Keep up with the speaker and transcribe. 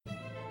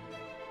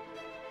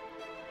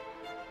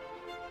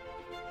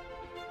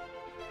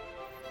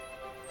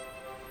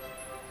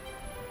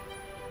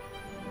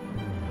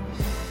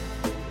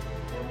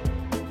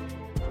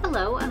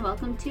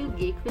welcome to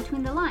Geek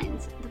Between the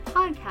Lines, the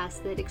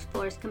podcast that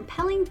explores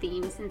compelling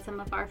themes in some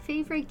of our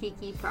favorite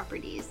geeky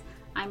properties.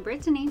 I'm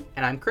Brittany.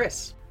 And I'm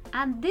Chris.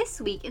 And this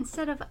week,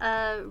 instead of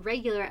a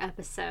regular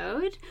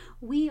episode,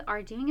 we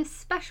are doing a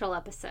special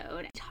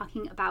episode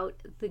talking about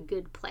The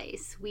Good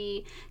Place.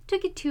 We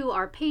took it to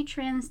our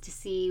patrons to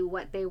see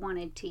what they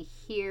wanted to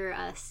hear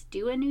us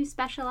do a new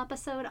special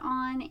episode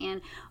on,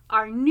 and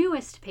our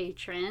newest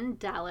patron,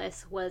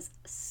 Dallas, was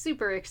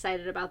super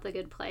excited about The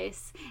Good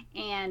Place,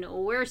 and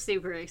we're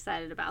super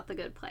excited about The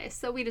Good Place,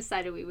 so we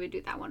decided we would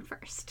do that one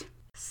first.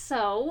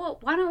 So,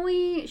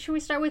 should we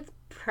start with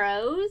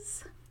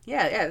pros?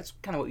 Yeah, that's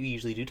kind of what we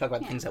usually do. Talk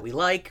about things that we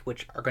like,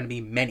 which are going to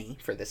be many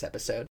for this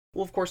episode.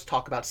 We'll, of course,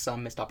 talk about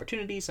some missed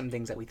opportunities, some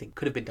things that we think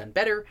could have been done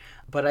better.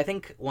 But I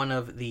think one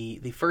of the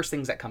first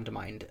things that come to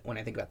mind when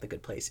I think about The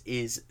Good Place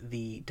is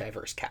the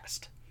diverse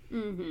cast.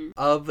 Mm-hmm.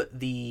 Of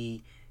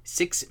the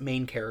 6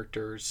 main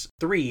characters,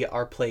 3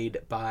 are played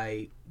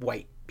by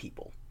white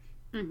people.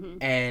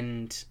 Mm-hmm.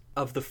 And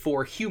of the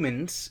 4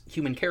 human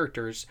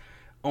characters,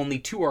 only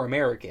 2 are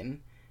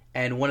American,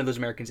 and one of those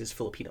Americans is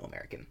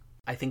Filipino-American.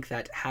 I think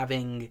that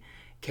having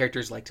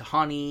characters like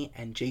Tahani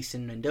and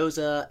Jason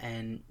Mendoza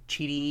and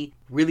Chidi,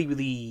 really,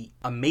 really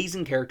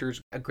amazing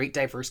characters, a great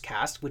diverse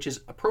cast, which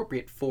is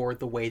appropriate for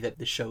the way that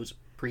the show's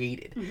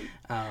created.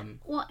 Mm-hmm.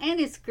 Well, and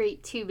it's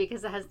great, too,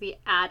 because it has the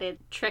added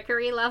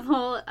trickery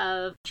level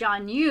of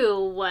John Yu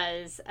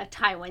was a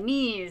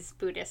Taiwanese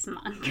Buddhist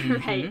monk,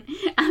 mm-hmm. right?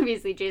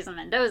 Obviously, Jason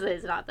Mendoza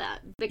is not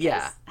that,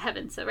 because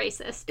heaven's so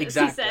racist,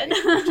 exactly, as he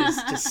said. Which is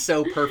just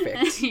so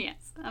perfect.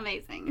 Yes,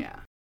 amazing. Yeah.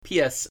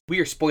 P.S.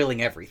 We are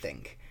spoiling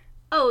everything.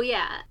 Oh,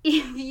 yeah.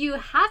 If you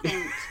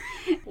haven't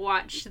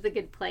watched The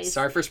Good Place...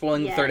 Sorry for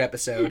spoiling the 3rd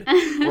episode.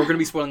 We're going to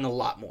be spoiling a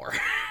lot more.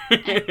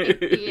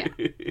 Yeah.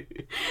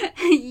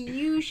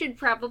 You should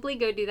probably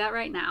go do that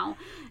right now.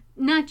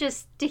 Not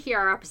just to hear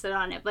our episode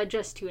on it, but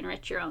just to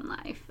enrich your own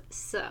life.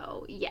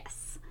 So,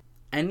 yes.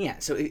 And yeah,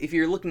 so if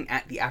you're looking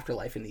at the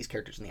afterlife and these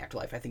characters in the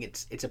afterlife, I think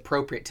it's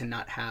appropriate to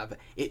not have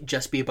it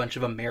just be a bunch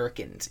of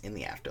Americans in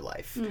the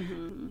afterlife,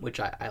 mm-hmm. which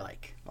I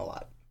like a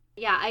lot.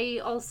 Yeah,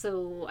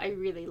 I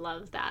really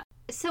love that.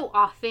 So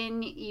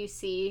often you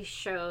see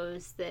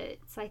shows that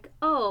it's like,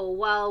 oh,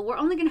 well, we're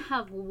only going to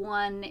have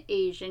one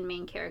Asian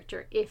main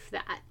character, if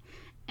that.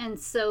 And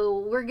so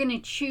we're going to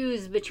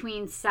choose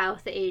between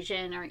South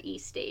Asian or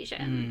East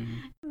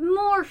Asian.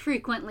 More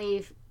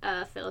frequently,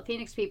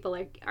 Filipinx people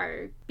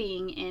are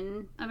being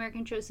in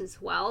American shows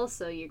as well,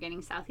 so you're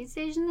getting Southeast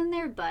Asian in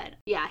there. But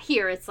yeah,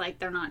 here it's like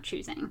they're not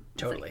choosing.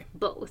 It's totally. like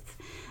both,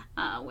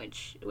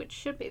 which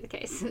should be the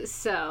case.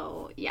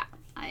 So yeah,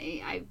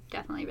 I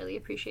definitely really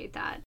appreciate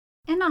that.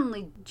 And not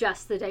only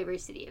just the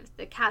diversity of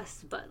the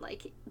cast, but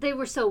like they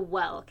were so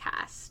well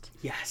cast.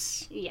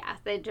 Yes. Yeah,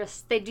 they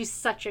do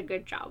such a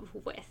good job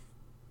with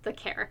the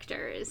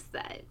characters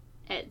that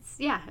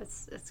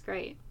it's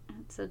great.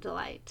 It's a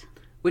delight.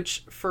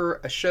 Which for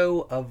a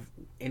show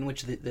in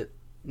which the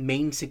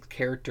main 6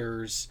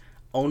 characters,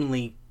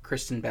 only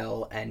Kristen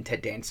Bell and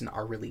Ted Danson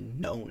are really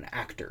known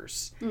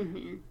actors.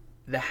 Mm-hmm.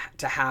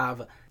 To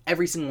have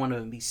every single one of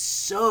them be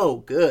so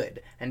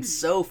good and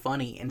so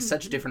funny in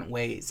such different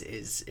ways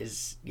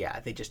is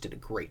they just did a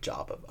great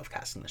job of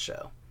casting the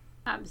show.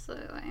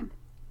 Absolutely.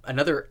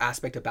 Another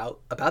aspect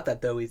about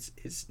that though is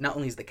not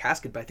only is the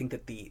cast good, but I think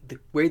that the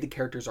way the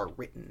characters are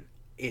written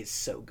is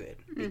so good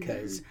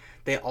because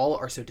they all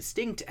are so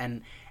distinct,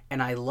 and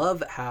I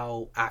love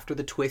how after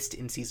the twist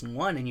in season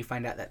 1 and you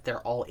find out that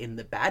they're all in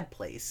the bad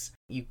place,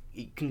 you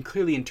can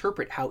clearly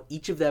interpret how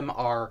each of them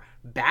are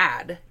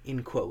bad,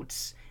 in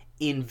quotes,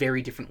 in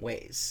very different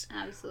ways.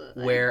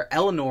 Absolutely. Where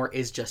Eleanor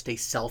is just a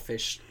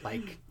selfish,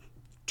 like,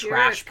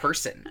 trash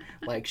person.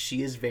 Like,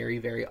 she is very,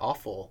 very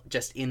awful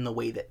just in the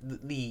way that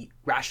the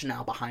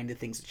rationale behind the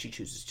things that she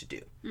chooses to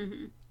do.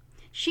 Mm-hmm.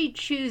 She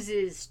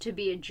chooses to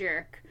be a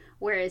jerk,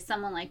 whereas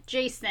someone like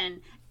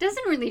Jason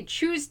doesn't really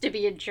choose to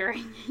be a jerk.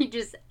 He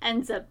just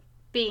ends up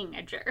being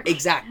a jerk.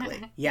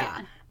 Exactly.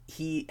 Yeah.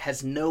 He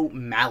has no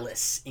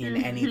malice in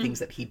any things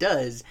that he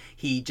does.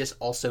 He just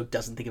also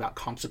doesn't think about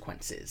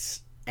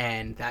consequences.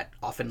 And that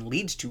often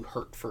leads to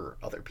hurt for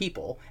other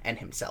people and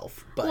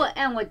himself. But well,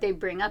 and what they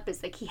bring up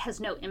is like he has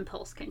no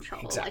impulse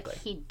control. Exactly.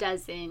 Like he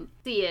doesn't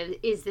see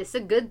is this a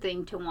good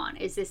thing to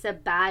want? Is this a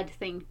bad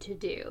thing to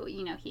do?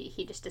 You know,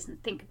 he just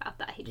doesn't think about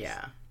that. He just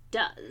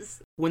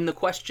does. When the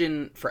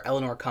question for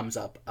Eleanor comes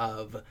up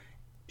of,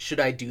 should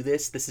I do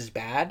this? This is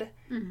bad.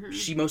 Mm-hmm.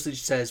 She mostly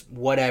just says,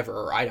 whatever,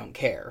 or I don't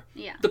care.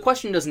 Yeah. The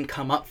question doesn't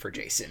come up for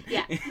Jason.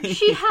 Yeah.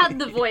 She had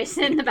the voice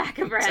in the back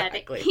of her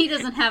Exactly. head. He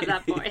doesn't have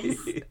that voice.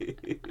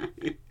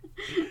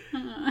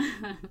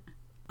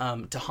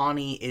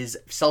 Tahani is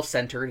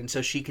self-centered, and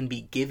so she can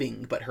be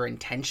giving, but her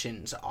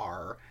intentions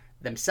are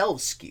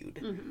themselves skewed.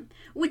 Mm-hmm.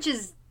 Which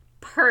is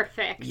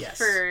perfect Yes.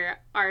 for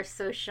our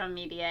social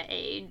media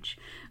age,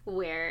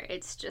 where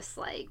it's just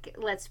like,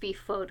 let's be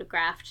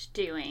photographed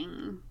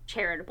doing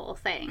charitable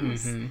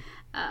things,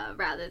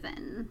 rather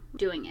than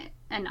doing it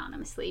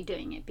anonymously,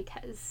 doing it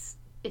because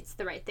it's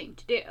the right thing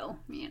to do,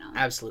 you know?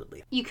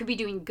 Absolutely. You could be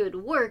doing good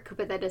work,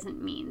 but that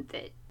doesn't mean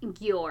that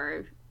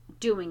you're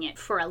doing it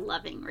for a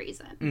loving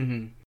reason.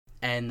 Mm-hmm.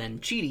 And then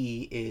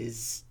Chidi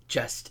is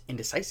just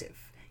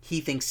indecisive.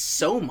 He thinks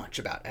so much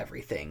about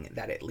everything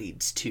that it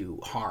leads to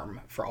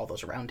harm for all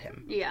those around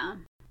him. Yeah.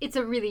 It's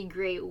a really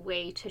great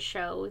way to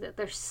show that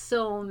there's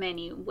so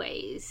many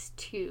ways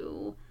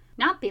to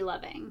not be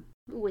loving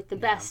with the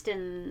best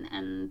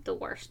and the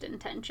worst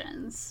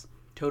intentions.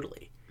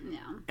 Totally. Yeah.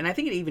 And I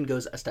think it even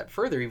goes a step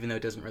further, even though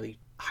it doesn't really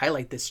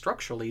highlight this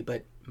structurally,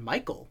 but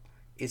Michael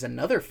is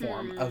another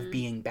form of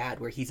being bad,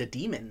 where he's a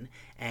demon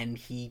and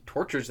he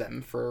tortures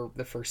them for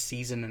the first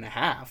season and a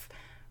half.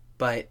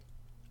 But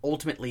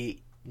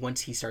ultimately,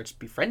 once he starts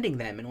befriending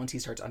them and once he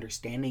starts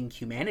understanding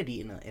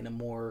humanity in a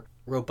more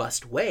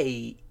robust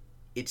way,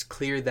 it's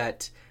clear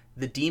that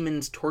the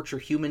demons torture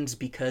humans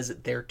because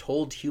they're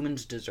told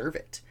humans deserve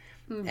it.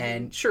 Mm-hmm.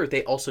 And sure,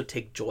 they also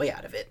take joy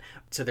out of it.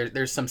 So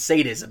there's some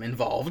sadism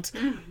involved.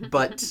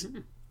 But,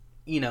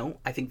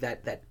 I think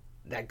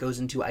that goes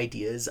into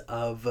ideas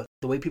of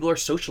the way people are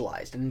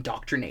socialized and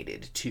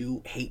indoctrinated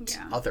to hate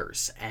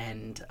others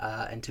and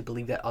to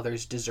believe that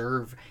others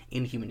deserve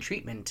inhuman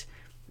treatment.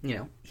 He had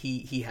kind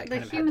of had that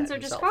himself. The humans are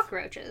just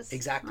cockroaches.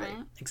 Exactly.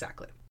 Right?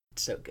 Exactly.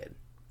 It's so good.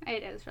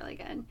 It is really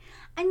good.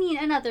 I mean,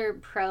 another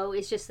pro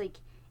is just like,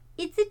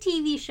 it's a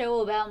TV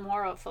show about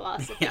moral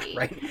philosophy. Yeah,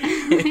 right.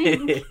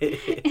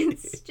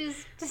 It's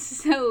just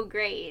so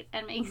great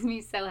and makes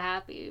me so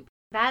happy.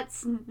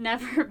 That's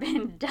never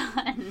been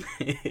done.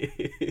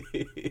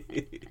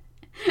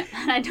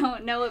 And I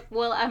don't know if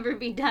will ever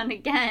be done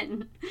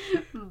again.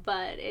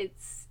 But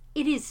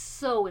it is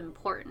so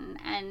important.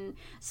 And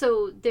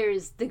so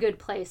there's the Good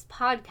Place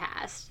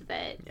podcast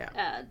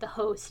that the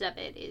host of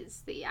it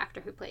is the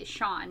actor who plays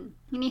Sean.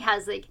 And he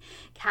has like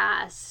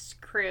cast,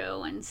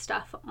 crew, and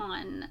stuff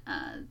on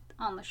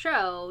the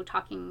show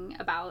talking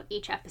about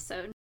each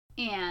episode.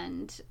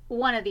 And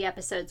one of the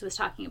episodes was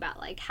talking about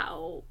like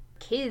how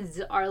kids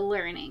are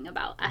learning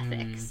about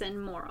ethics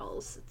and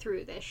morals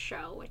through this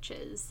show, which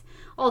is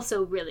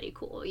also really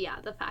cool. Yeah,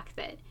 the fact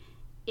that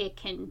it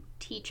can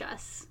teach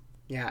us.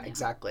 Yeah,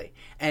 exactly.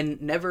 And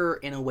never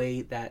in a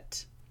way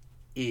that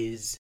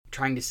is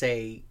trying to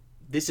say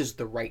this is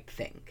the right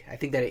thing. I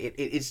think that it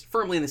is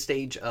firmly in the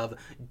stage of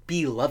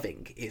be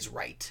loving is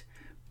right.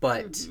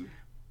 But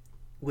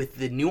with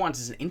the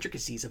nuances and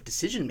intricacies of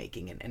decision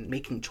making and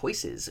making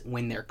choices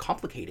when they're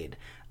complicated,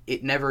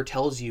 it never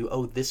tells you,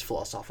 oh, this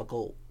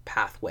philosophical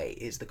pathway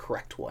is the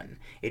correct one.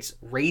 It's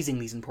raising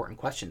these important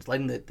questions,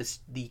 letting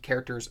the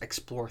characters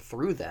explore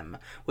through them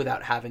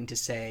without having to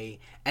say,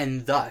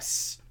 and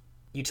thus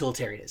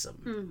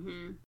utilitarianism.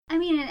 Mm-hmm. I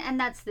mean, and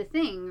that's the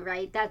thing,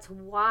 right? That's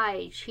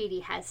why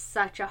Chidi has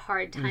such a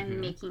hard time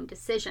making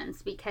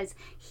decisions, because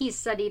he's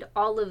studied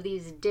all of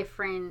these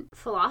different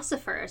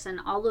philosophers and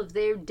all of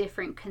their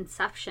different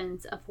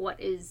conceptions of what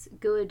is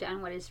good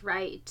and what is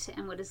right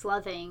and what is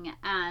loving.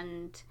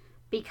 And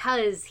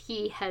because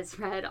he has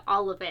read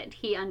all of it,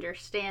 he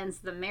understands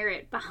the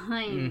merit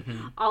behind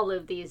all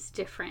of these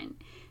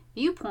different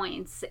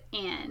viewpoints,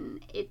 and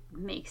it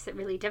makes it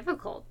really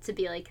difficult to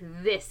be like,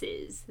 this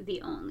is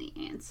the only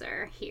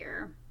answer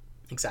here.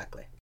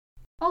 Exactly.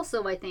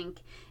 Also, I think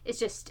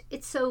it's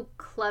so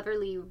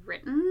cleverly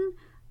written,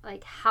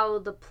 like how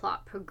the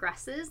plot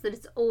progresses, that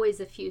it's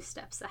always a few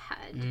steps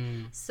ahead.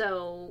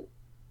 So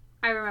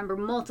I remember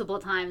multiple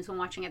times when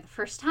watching it the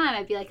first time,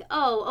 I'd be like,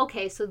 oh,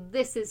 okay, so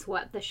this is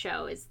what the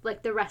show is,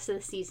 like the rest of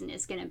the season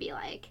is going to be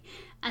like.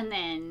 And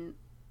then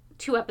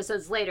 2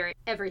 episodes later,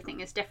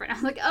 everything is different. I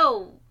was like,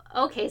 oh,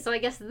 okay, so I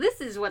guess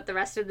this is what the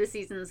rest of the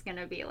season is going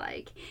to be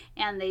like.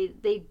 And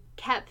they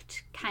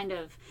kept kind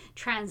of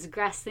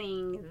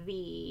transgressing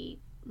the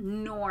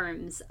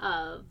norms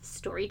of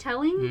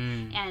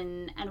storytelling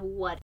and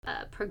what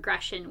a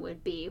progression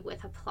would be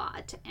with a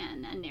plot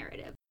and a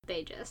narrative.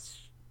 They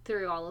just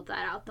threw all of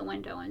that out the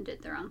window and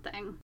did their own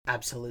thing.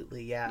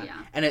 Absolutely, yeah.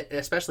 And it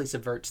especially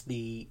subverts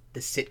the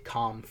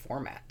sitcom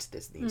format,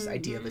 this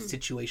idea of a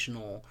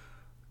situational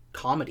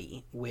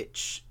comedy,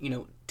 which,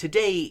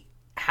 today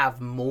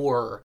have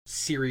more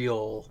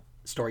serial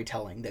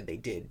storytelling than they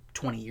did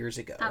 20 years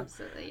ago.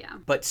 Absolutely, yeah.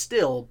 But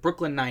still,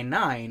 Brooklyn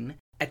Nine-Nine,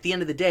 at the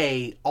end of the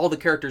day, all the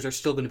characters are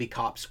still going to be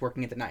cops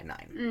working at the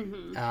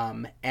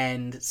Nine-Nine.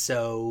 And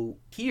so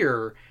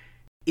here,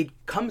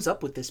 it comes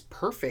up with this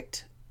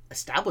perfect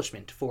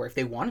establishment for if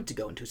they wanted to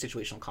go into a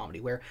situational comedy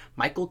where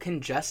Michael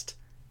can just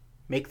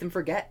make them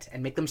forget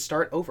and make them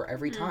start over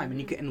every time.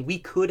 And we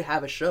could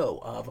have a show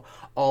of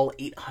all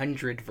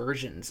 800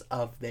 versions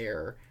of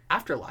their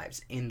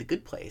afterlives in The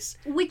Good Place,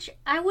 which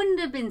I wouldn't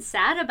have been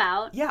sad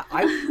about. Yeah,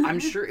 I'm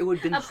sure it would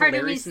have been a part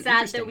of me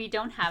sad that we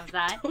don't have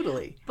that.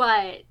 Totally.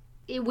 But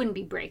it wouldn't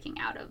be breaking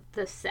out of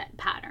the set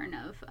pattern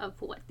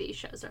of what these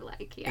shows are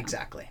like. Yeah.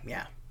 Exactly.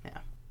 Yeah.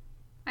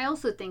 I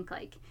also think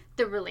like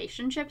the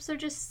relationships are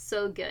just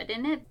so good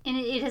in it, and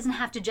it doesn't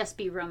have to just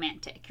be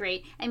romantic,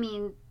 right? I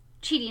mean,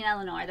 Chidi and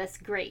Eleanor, that's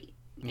great.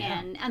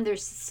 Yeah. And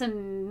there's some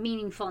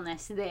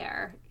meaningfulness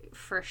there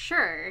for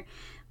sure.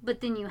 But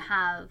then you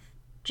have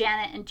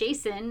Janet and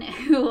Jason,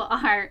 who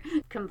are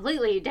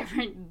completely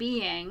different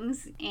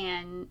beings,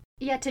 and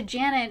to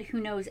Janet, who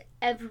knows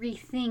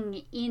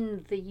everything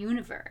in the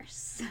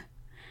universe.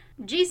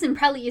 Jason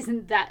probably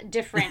isn't that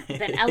different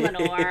than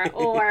Eleanor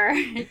or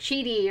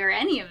Chidi or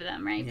any of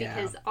them, right? Yeah.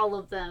 Because all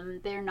of them,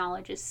 their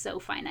knowledge is so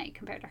finite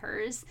compared to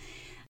hers.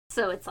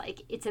 So it's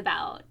like, it's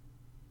about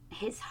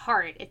his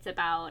heart. It's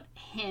about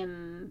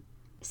him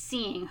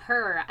seeing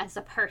her as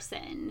a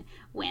person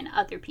when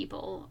other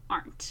people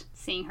aren't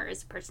seeing her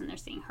as a person. They're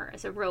seeing her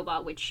as a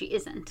robot, which she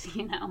isn't,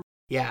 you know?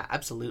 Yeah,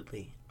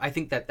 absolutely. I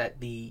think that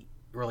the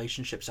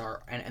relationships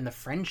are and the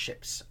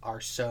friendships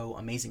are so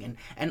amazing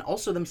and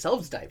also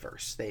themselves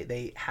diverse.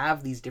 They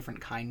have these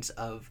different kinds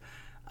of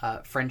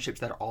friendships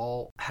that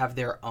all have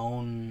their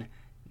own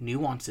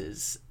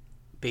nuances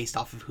based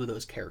off of who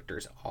those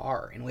characters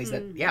are in ways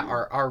that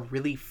are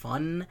really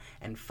fun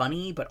and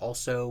funny, but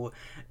also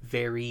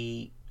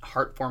very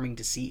heartwarming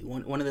to see.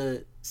 One of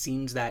the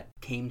scenes that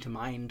came to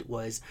mind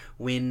was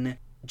when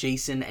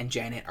Jason and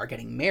Janet are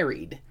getting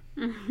married,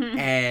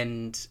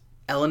 and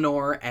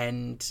Eleanor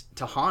and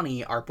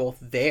Tahani are both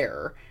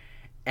there,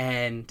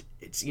 and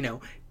it's, you know,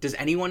 does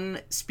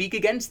anyone speak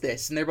against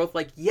this? And they're both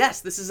like,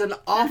 yes, this is an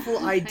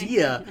awful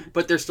idea,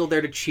 but they're still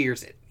there to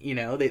cheers it, you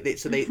know?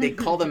 They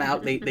call them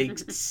out, they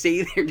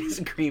say their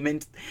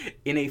disagreement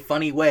in a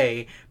funny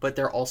way, but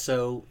they're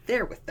also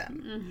there with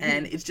them.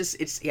 And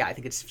I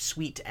think it's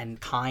sweet and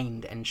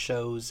kind and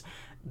shows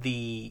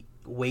the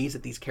ways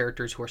that these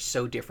characters who are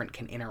so different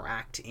can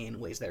interact in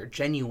ways that are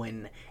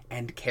genuine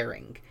and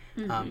caring,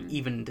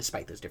 even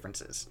despite those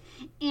differences.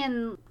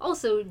 And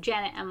also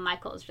Janet and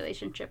Michael's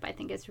relationship, I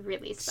think, is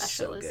really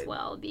special So as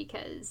well,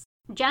 because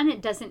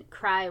Janet doesn't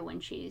cry when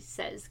she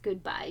says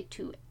goodbye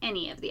to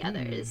any of the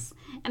others.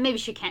 And maybe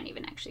she can't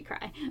even actually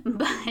cry.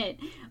 But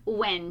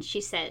when she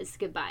says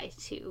goodbye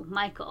to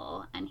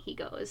Michael and he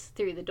goes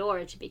through the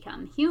door to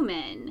become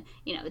human,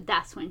 you know,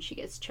 that's when she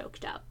gets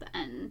choked up.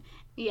 And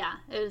yeah,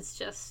 it was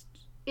just,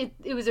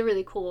 it was a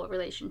really cool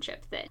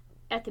relationship that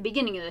at the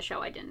beginning of the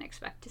show I didn't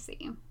expect to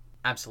see.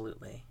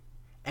 Absolutely.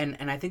 And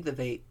I think that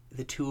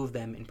the two of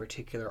them in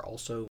particular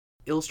also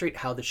illustrate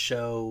how the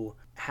show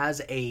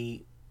has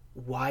a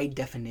wide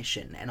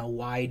definition and a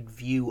wide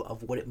view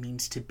of what it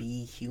means to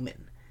be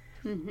human.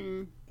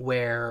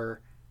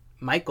 Where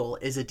Michael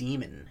is a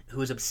demon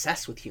who is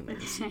obsessed with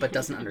humans but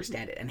doesn't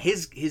understand it. And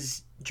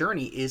his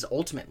journey is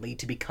ultimately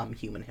to become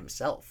human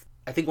himself.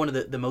 I think one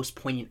of the most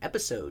poignant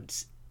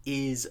episodes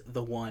is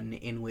the one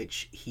in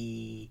which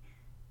he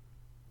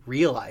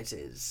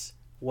realizes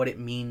what it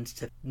means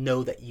to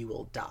know that you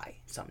will die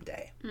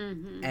someday,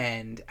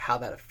 and how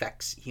that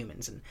affects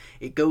humans. And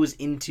it goes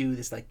into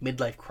this like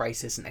midlife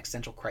crisis and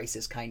existential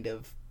crisis kind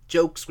of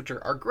jokes, which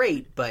are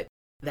great, but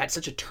that's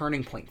such a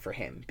turning point for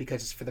him,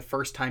 because for the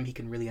first time he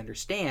can really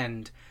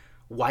understand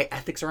why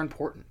ethics are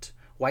important,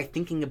 why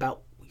thinking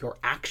about your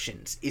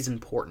actions is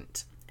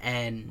important,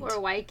 and or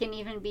why it can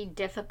even be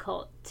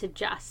difficult to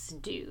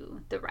just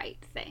do the right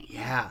thing.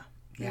 Yeah,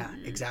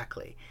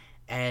 exactly.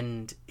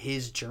 And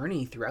his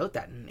journey throughout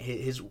that, and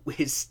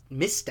his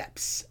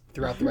missteps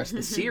throughout the rest of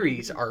the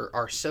series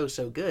are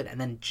so good. And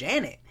then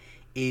Janet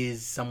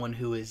is someone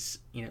who is,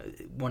 you know,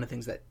 one of the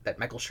things that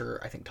Michael Schur,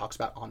 I think, talks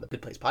about on the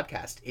Good Place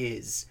podcast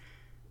is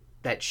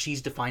that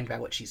she's defined by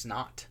what she's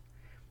not.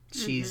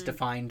 She's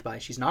defined by,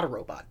 she's not a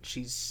robot.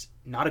 She's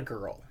not a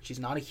girl. She's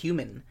not a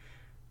human.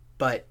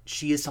 But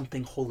she is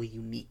something wholly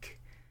unique.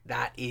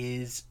 That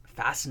is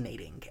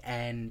fascinating.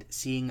 And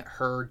seeing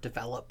her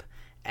develop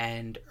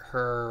and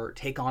her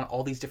take on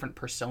all these different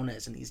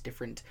personas and these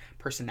different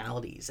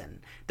personalities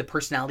and the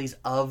personalities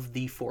of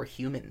the four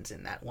humans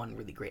in that one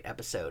really great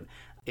episode.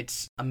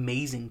 It's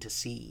amazing to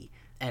see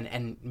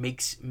and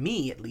makes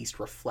me at least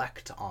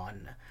reflect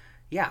on,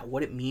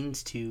 what it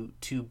means to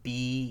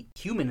be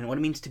human and what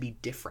it means to be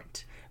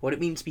different. What it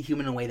means to be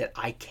human in a way that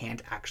I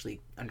can't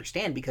actually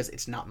understand because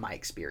it's not my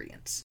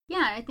experience.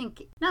 Yeah, I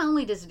think not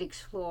only does it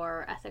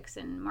explore ethics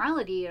and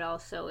morality, it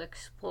also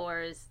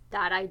explores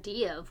that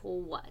idea of, well,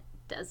 what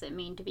does it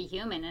mean to be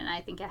human? And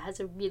I think it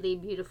has a really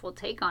beautiful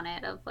take on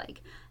it of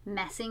like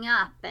messing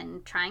up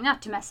and trying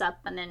not to mess up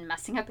and then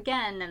messing up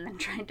again and then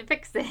trying to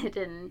fix it.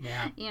 And,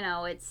 you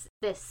know, it's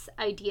this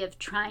idea of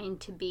trying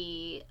to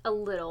be a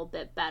little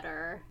bit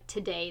better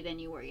today than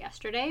you were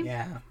yesterday.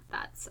 Yeah.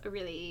 That's a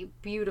really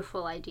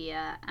beautiful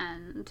idea.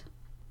 And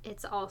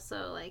it's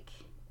also like,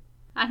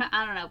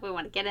 I don't know if we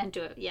want to get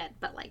into it yet,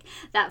 but like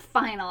that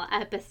final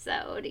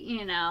episode,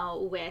 you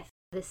know, with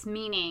this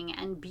meaning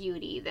and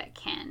beauty that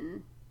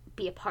can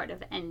be a part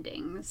of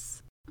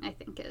endings, I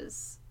think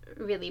is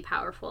really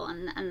powerful.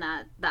 And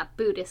that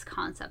Buddhist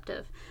concept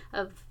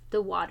of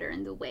the water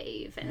and the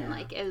wave, and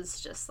like it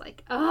was just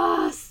like,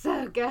 oh,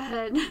 so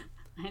good.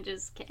 I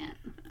just can't.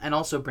 And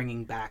also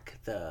bringing back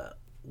the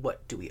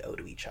what do we owe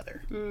to each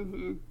other,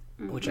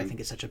 which I think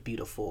is such a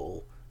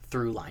beautiful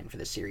through line for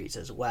the series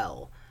as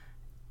well.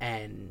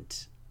 And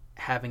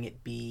having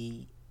it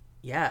be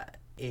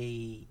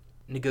a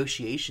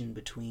negotiation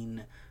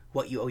between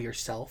what you owe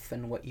yourself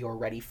and what you're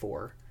ready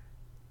for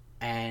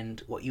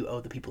and what you owe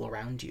the people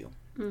around you.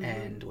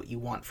 and what you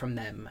want from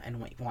them and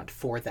what you want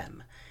for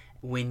them.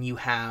 When you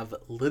have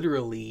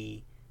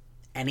literally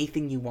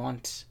anything you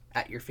want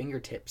at your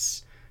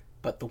fingertips,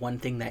 but the one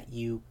thing that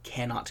you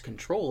cannot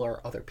control are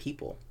other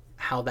people.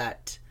 How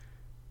that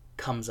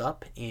comes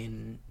up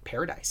in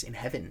paradise, in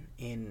heaven,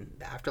 in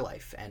the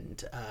afterlife,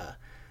 and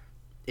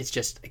it's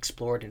just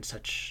explored in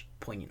such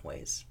poignant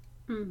ways.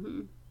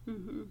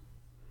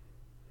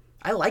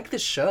 I like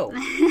this show.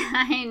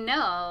 I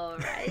know,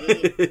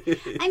 right?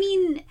 I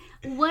mean,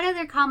 what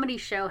other comedy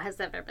show has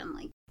ever been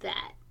like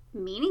that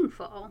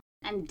meaningful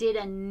and did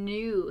a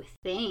new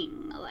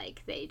thing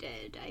like they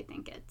did? I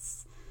think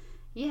it's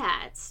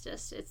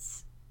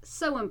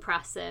so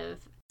impressive.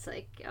 It's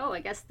like, oh,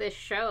 I guess this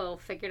show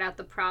figured out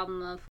the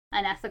problem of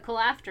an ethical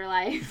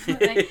afterlife.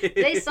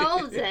 They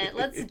solved it.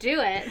 Let's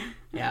do it.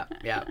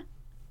 Yeah.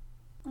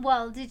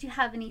 Well, did you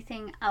have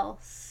anything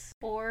else?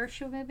 Or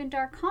should we move into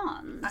our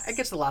cons? I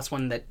guess the last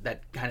one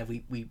that kind of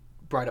we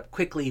brought up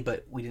quickly,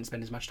 but we didn't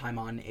spend as much time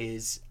on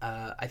is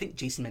I think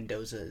Jason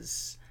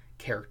Mendoza's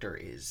character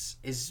is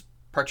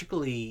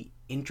particularly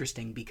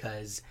interesting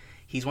because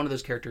he's one of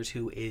those characters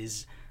who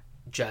is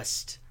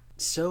just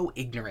so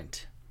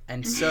ignorant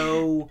and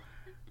so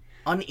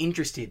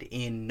uninterested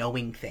in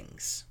knowing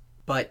things,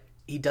 but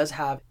he does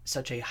have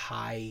such a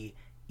high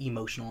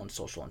emotional and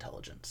social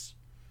intelligence.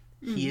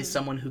 He is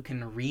someone who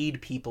can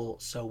read people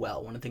so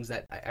well. One of the things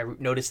that I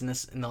noticed in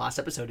the last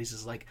episode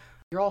is like,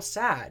 you're all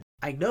sad.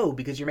 I know,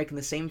 because you're making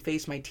the same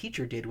face my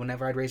teacher did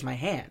whenever I'd raise my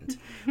hand,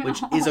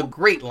 which is a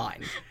great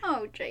line.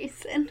 Oh,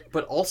 Jason.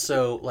 But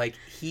also, like,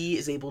 he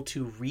is able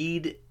to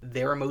read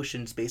their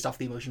emotions based off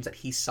the emotions that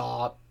he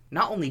saw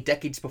not only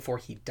decades before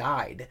he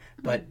died,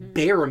 but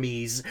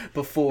Baramies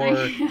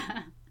before,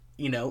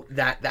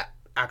 that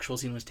actual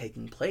scene was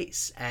taking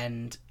place.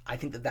 And I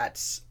think that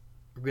that's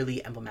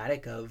really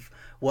emblematic of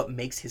what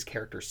makes his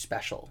character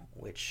special,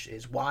 which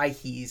is why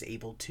he's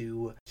able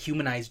to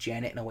humanize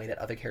Janet in a way that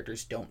other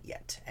characters don't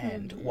yet,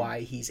 and why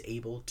he's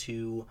able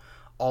to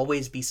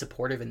always be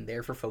supportive and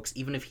there for folks,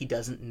 even if he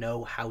doesn't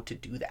know how to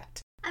do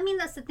that. I mean,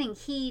 that's the thing.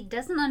 He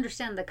doesn't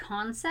understand the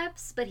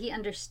concepts, but he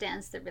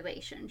understands the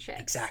relationships.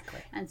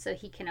 Exactly. And so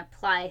he can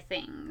apply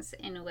things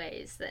in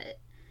ways that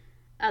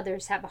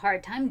others have a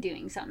hard time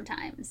doing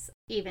sometimes,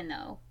 even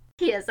though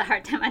he has a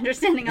hard time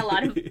understanding a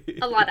lot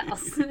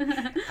else.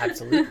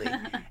 Absolutely.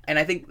 And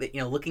I think that,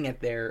 looking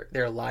at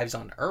their lives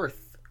on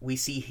Earth, we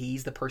see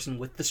he's the person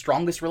with the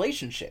strongest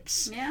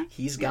relationships. Yeah.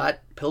 He's got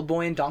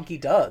Pillboy and Donkey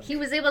Doug. He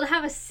was able to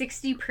have a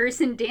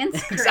 60-person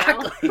dance crew.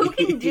 Exactly. Who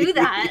can do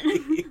that?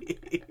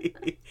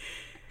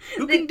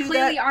 Who they can do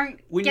clearly that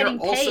aren't when getting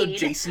you're also paid.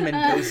 Jason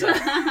Mendoza?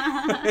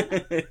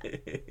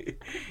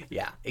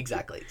 Yeah,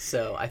 exactly.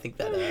 So I think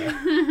that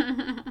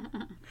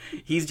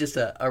he's just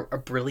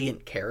a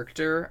brilliant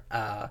character.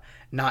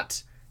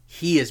 Not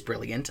he is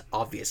brilliant,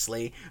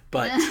 obviously,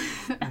 but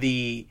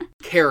the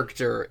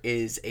character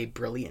is a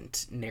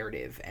brilliant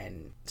narrative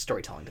and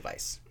storytelling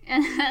device.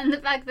 And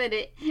the fact that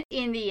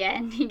in the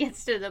end he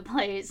gets to the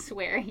place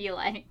where he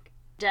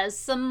does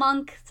some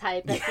monk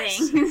type of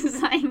things.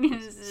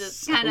 It's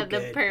just so kind of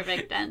good. The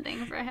perfect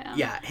ending for him.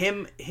 Yeah,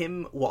 him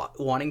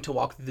wanting to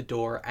walk through the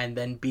door and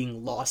then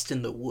being lost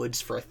in the woods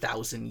for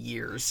 1,000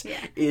 years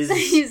is... So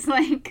he's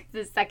like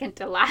the second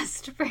to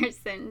last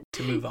person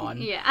to move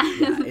on. Yeah,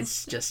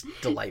 it's just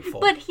delightful.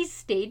 But he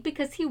stayed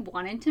because he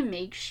wanted to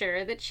make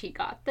sure that she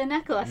got the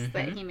necklace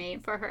that he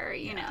made for her,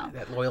 you know.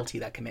 That loyalty,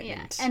 that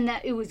commitment. Yeah, and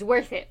that it was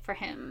worth it for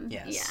him.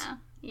 Yes. Yeah.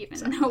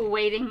 Even though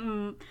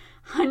waiting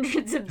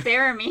hundreds of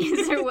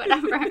Baramies or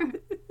whatever.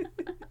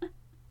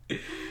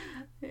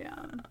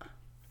 Yeah.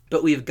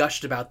 But we've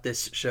gushed about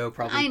this show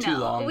probably too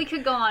long. We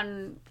could go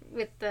on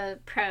with the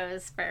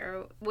prose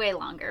for way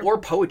longer. Or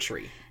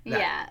poetry.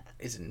 That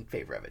is in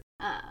favor of it.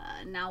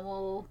 Now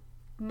we'll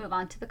move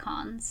on to the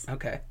cons.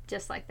 Okay.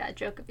 Just like that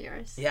joke of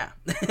yours. Yeah.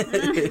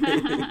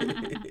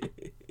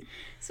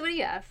 So what do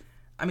you have?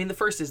 I mean, the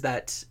first is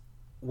that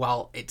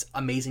while it's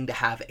amazing to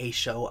have a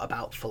show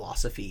about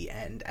philosophy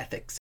and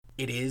ethics,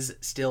 it is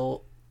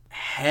still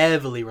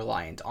heavily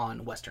reliant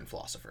on Western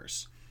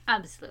philosophers.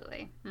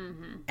 Absolutely.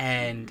 Mm-hmm.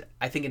 And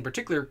I think in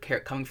particular,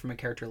 coming from a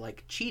character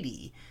like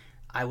Chidi,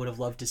 I would have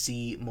loved to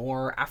see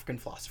more African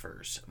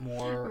philosophers,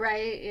 more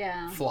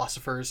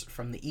philosophers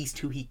from the East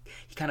who he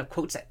kind of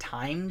quotes at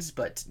times,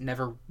 but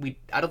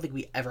I don't think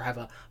we ever have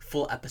a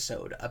full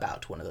episode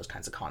about one of those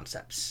kinds of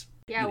concepts.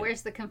 Yeah,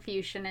 where's the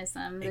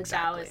Confucianism, the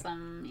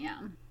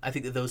Taoism, I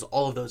think that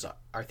all of those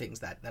are things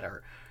that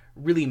are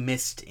really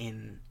missed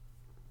in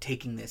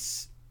taking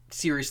this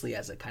seriously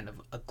as a kind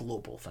of a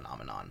global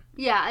phenomenon.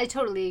 Yeah, I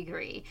totally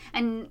agree.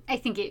 And I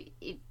think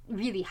it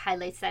really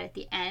highlights that at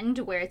the end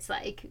where it's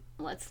like,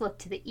 let's look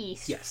to the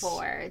East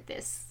for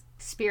this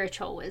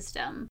spiritual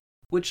wisdom.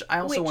 Which I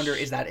also wonder,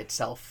 is that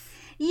itself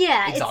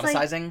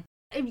exoticizing?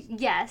 It's like,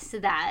 yes,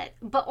 that.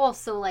 But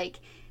also,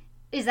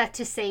 is that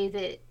to say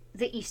that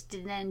the East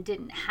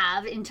didn't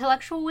have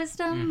intellectual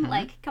wisdom?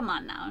 Mm-hmm. Come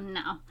on now,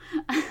 no.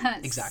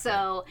 Exactly.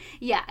 So,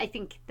 yeah, I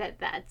think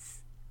that's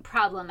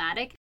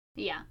problematic.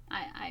 Yeah,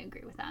 I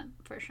agree with that,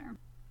 for sure.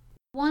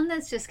 One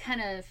that's just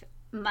kind of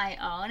my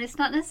own. It's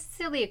not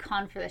necessarily a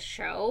con for the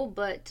show,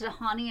 but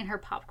Tahani and her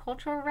pop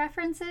cultural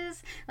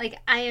references, like,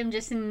 I am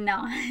just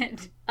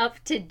not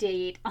up to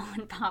date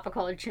on pop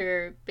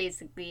culture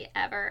basically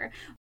ever.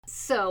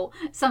 So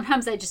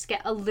sometimes I just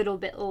get a little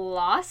bit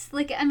lost.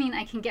 Like, I mean,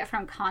 I can get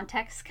from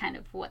context kind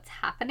of what's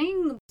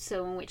happening.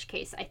 So in which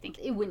case, I think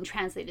it wouldn't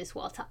translate as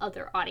well to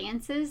other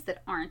audiences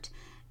that aren't,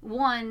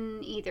 one,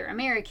 either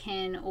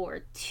American,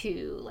 or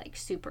two, like,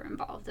 super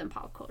involved in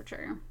pop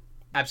culture.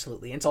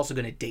 Absolutely. And it's also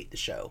going to date the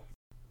show.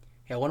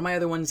 Yeah, one of my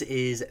other ones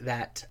is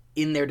that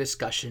in their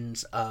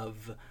discussions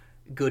of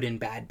good and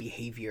bad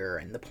behavior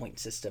and the point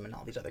system and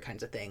all these other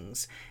kinds of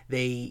things,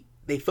 they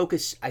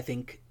focus, I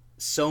think,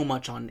 so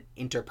much on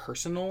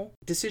interpersonal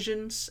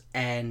decisions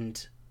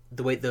and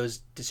the way those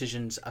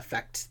decisions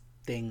affect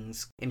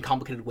things in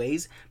complicated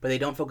ways, but they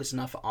don't focus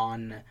enough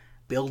on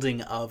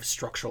building of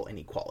structural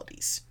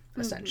inequalities,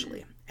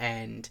 essentially.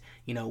 And,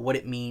 you know, what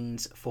it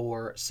means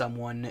for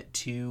someone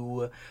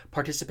to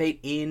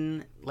participate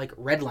in, like,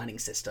 redlining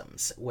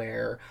systems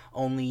where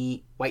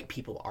only white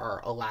people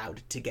are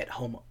allowed to get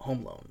home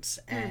loans.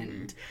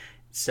 And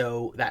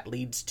so that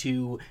leads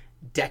to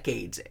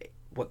decades,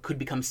 what could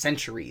become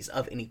centuries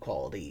of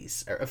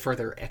inequalities, or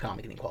further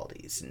economic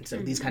inequalities. And so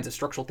these kinds of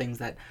structural things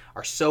that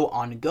are so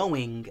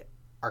ongoing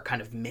are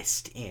kind of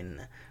missed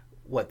in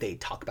what they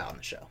talk about on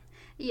the show.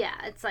 Yeah,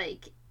 it's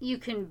like, you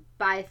can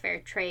buy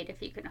fair trade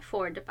if you can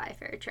afford to buy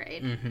fair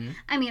trade.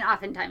 I mean,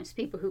 oftentimes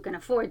people who can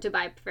afford to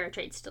buy fair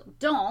trade still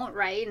don't,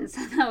 right? And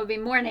so that would be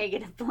more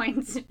negative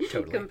points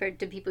compared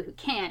to people who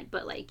can't.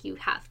 But, like, you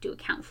have to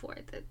account for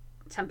it that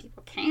some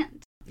people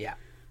can't. Yeah.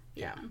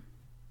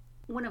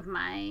 One of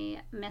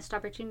my missed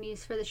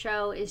opportunities for the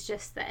show is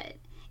just that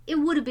it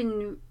would have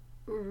been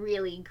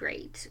really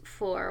great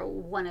for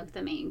one of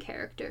the main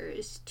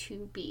characters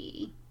to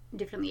be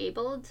differently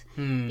abled,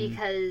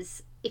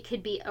 because it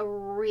could be a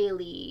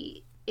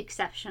really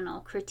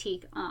exceptional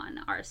critique on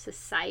our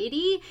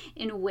society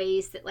in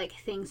ways that, like,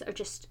 things are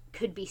just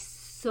could be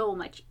so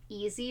much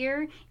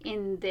easier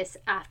in this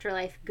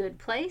afterlife good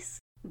place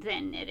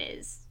than it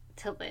is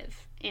to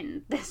live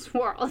in this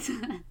world.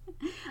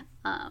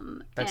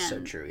 That's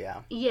so true.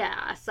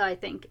 Yeah, so I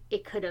think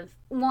it could have,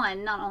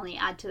 one, not only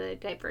add to the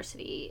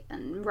diversity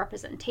and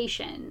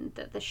representation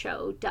that the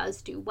show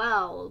does do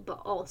well, but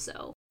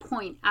also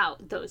point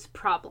out those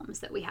problems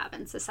that we have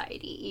in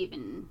society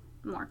even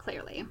more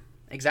clearly.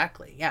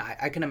 Exactly. Yeah,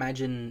 I can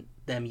imagine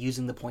them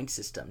using the point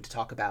system to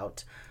talk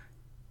about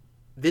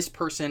this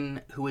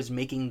person who is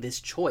making this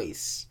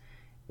choice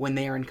when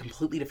they are in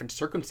completely different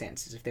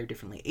circumstances. If they're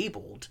differently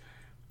abled,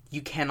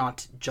 you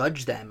cannot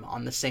judge them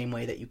on the same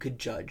way that you could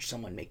judge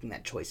someone making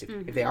that choice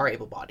if they are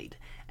able-bodied.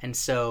 And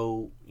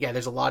so, yeah,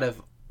 there's a lot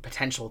of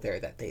potential there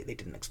that they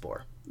didn't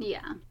explore.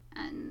 Yeah,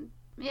 and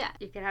yeah,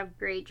 you could have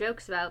great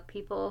jokes about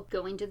people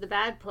going to the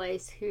bad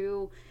place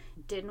who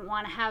didn't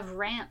want to have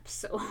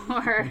ramps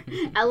or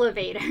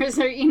elevators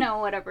or, you know,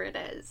 whatever it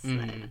is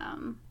that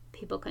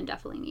people can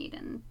definitely need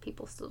and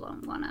people still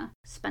don't want to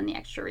spend the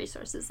extra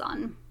resources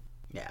on.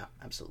 Yeah,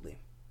 absolutely.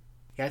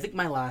 Yeah, I think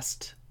my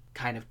last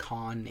kind of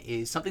con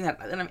is something that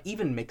I'm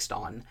even mixed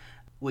on,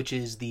 which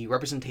is the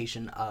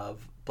representation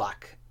of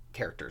Black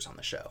characters on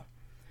the show.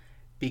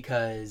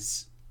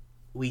 Because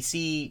we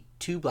see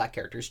two Black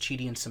characters,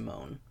 Chidi and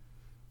Simone,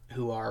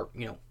 who are,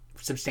 you know,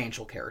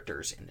 substantial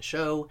characters in the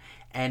show,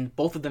 and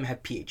both of them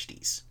have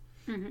PhDs.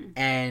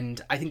 And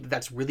I think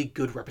that's really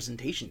good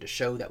representation to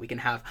show that we can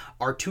have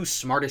our two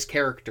smartest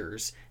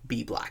characters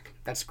be Black.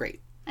 That's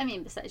great. I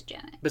mean, besides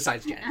Janet.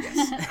 Besides Janet,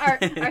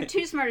 yes. our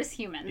two smartest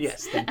humans.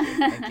 Yes, thank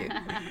you.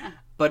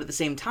 But at the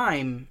same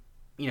time,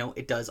 you know,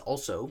 it does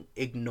also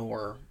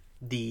ignore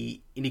the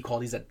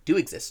inequalities that do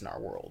exist in our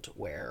world,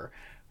 where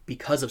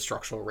because of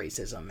structural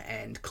racism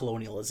and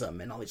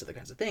colonialism and all these other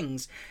kinds of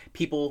things,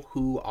 people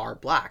who are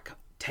Black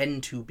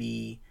tend to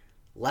be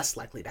less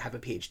likely to have a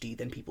PhD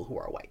than people who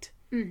are white.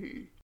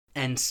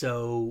 And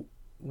so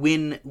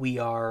when we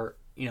are,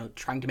 you know,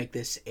 trying to make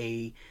this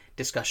a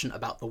discussion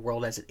about the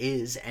world as it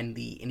is and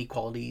the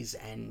inequalities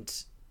and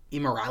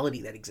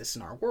immorality that exists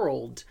in our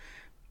world,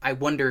 I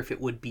wonder if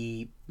it would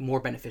be more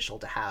beneficial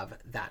to have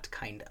that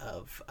kind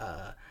of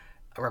a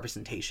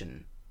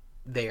representation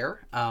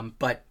there.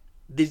 But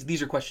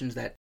these are questions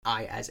that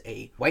I, as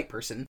a white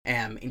person,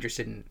 am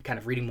interested in kind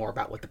of reading more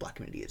about what the Black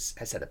community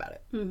has said about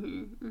it.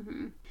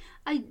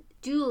 I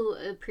do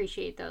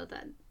appreciate, though,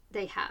 that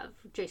they have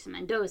Jason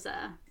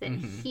Mendoza, that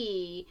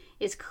he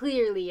is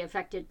clearly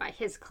affected by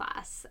his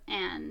class,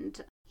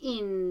 and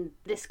in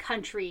this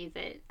country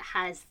that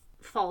has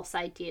false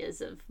ideas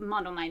of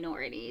model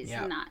minorities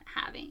not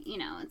having, you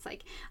know, it's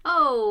like,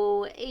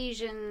 oh,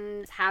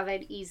 Asians have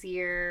it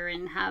easier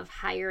and have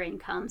higher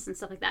incomes and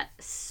stuff like that.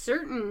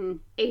 Certain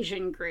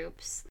Asian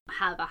groups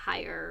have a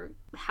higher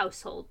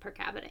household per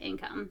capita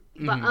income,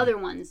 but other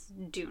ones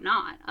do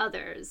not.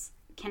 Others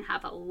can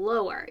have a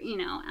lower, you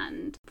know,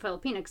 and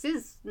Filipinx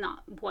is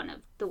not one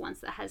of the ones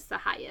that has the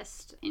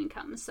highest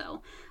income.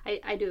 So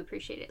I do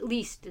appreciate at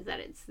least that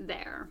it's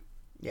there.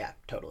 Yeah,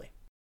 totally.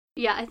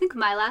 Yeah, I think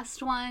my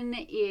last one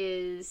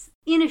is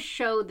in a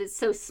show that's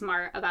so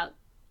smart about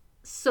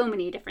so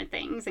many different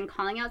things and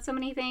calling out so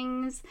many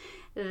things,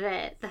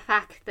 that the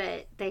fact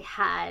that they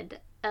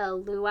had a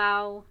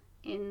luau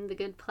in The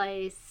Good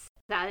Place,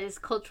 that is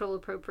cultural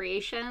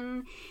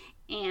appropriation.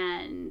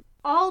 And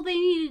all they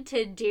needed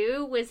to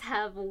do was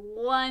have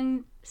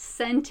one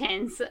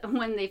sentence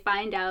when they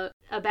find out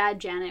a bad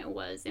Janet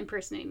was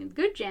impersonating the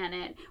good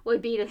Janet,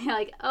 would be to be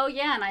like, oh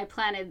yeah, and I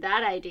planted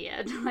that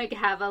idea to like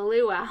have a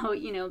luau,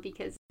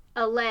 because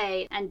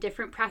LA and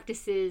different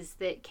practices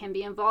that can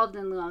be involved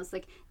in luau's,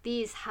 like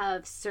these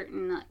have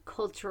certain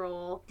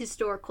cultural,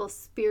 historical,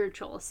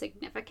 spiritual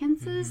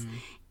significances.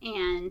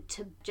 And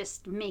to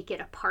just make it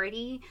a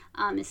party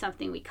is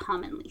something we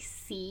commonly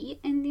see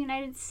in the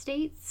United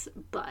States,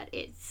 but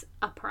it's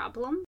a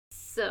problem.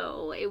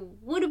 So it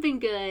would have been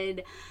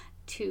good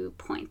to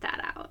point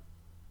that out.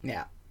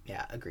 Yeah,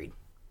 agreed.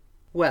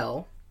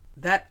 Well,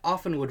 that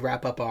often would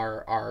wrap up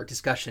our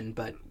discussion,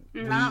 but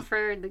not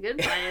for The Good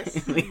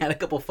Place. We had a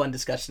couple fun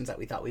discussions that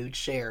we thought we would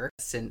share,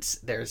 since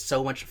there's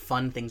so much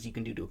fun things you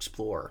can do to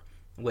explore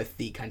with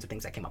the kinds of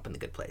things that came up in The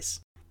Good Place.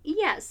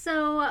 Yeah,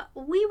 so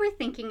we were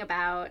thinking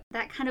about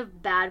that kind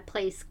of bad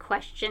place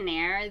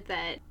questionnaire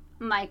that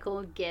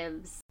Michael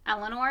gives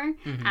Eleanor,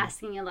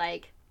 asking you,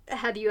 like,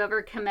 have you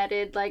ever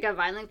committed, like, a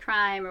violent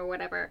crime or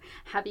whatever?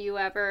 Have you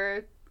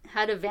ever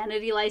had a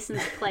vanity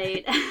license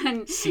plate?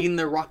 And seen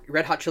the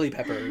Red Hot Chili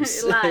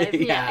Peppers? Live,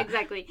 yeah,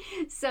 exactly.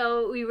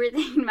 So we were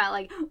thinking about,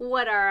 like,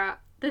 what are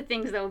the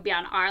things that would be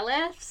on our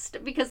list,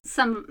 because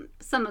some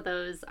of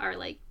those are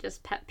like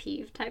just pet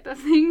peeve type of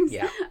things.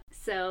 Yeah.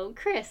 So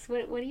Chris,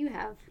 what do you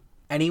have?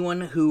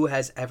 Anyone who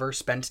has ever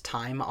spent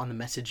time on the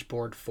message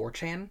board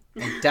 4chan,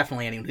 and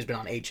definitely anyone who's been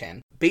on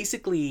 8chan.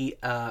 Basically,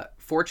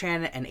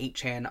 4chan and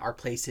 8chan are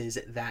places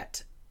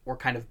that were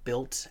kind of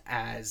built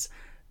as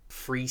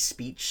free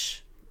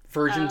speech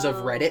versions of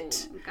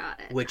Reddit,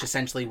 which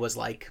essentially was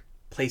like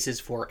places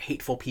for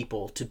hateful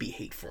people to be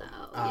hateful.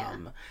 Yeah.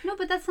 No,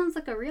 but that sounds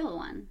like a real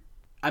one.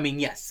 I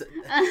mean, yes,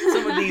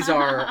 some of these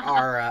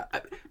are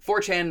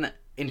 4chan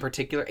in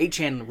particular.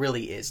 8chan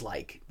really is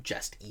like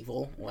just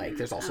evil. Like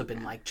there's also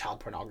been like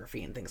child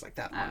pornography and things like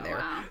that on there.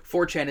 Wow.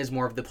 4chan is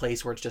more of the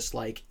place where it's just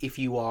like, if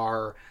you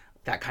are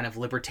that kind of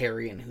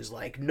libertarian who's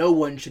like, no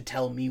one should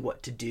tell me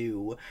what to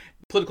do,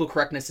 political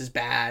correctness is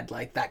bad,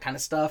 like that kind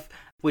of stuff,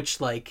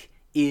 which like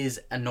is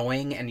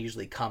annoying and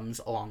usually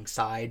comes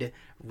alongside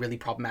really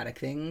problematic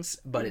things,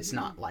 but it's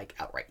not like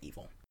outright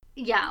evil.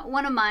 Yeah,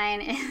 one of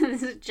mine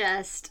is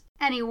just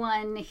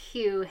anyone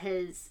who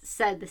has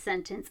said the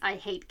sentence, I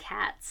hate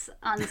cats,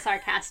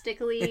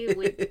 unsarcastically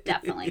would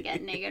definitely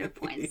get negative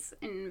points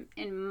in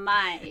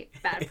my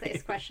bad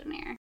place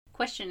questionnaire.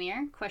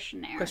 Questionnaire?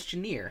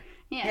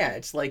 Yeah,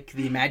 it's like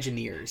the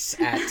Imagineers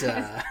at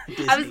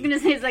Disney. I was going to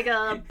say it's like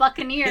a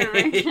Buccaneer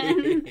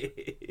version.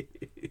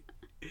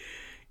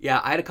 Yeah,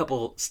 I had a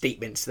couple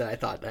statements that I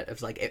thought that it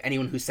was like,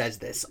 anyone who says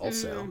this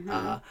also.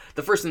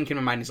 The first thing that came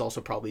to mind is also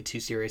probably too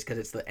serious, because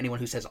it's anyone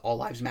who says all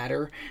lives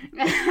matter.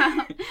 So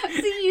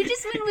you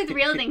just went with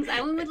real things.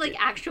 I went with like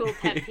actual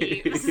pet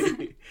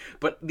peeves.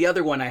 But the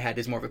other one I had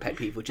is more of a pet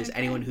peeve, which is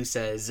anyone who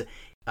says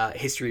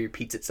history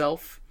repeats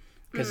itself.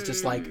 Because it's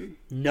just like,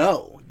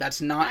 no,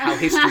 that's not how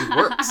history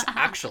works,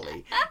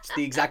 actually. It's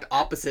the exact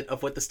opposite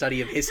of what the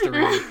study of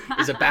history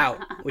is about,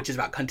 which is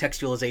about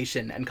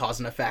contextualization and cause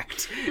and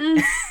effect.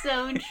 That's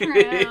so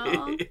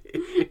true.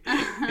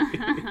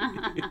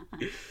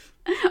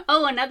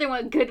 Oh,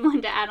 another good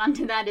one to add on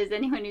to that is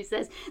anyone who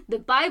says, the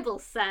Bible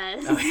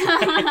says.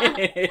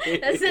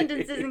 That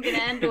sentence isn't going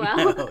to end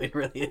well. No, it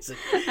really isn't.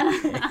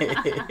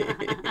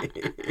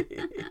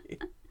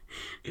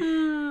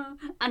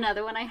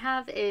 Another one I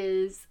have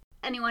is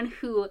anyone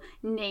who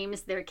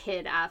names their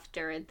kid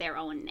after their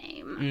own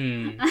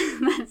name.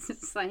 That's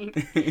just like,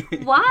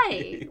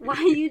 why? Why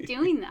are you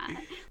doing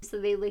that? So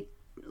they like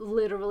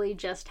literally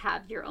just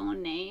have your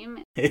own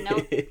name.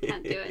 Nope,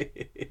 can't do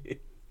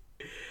it.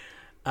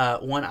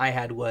 One I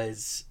had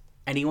was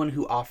anyone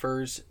who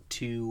offers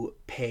to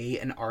pay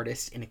an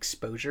artist in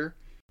exposure.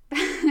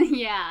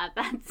 Yeah,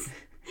 that's...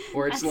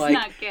 Or it's that's like,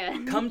 not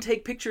good. Come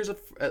take pictures of,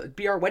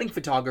 be our wedding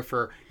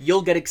photographer.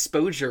 You'll get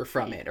exposure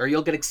from it, or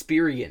you'll get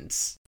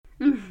experience.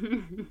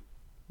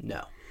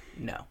 No.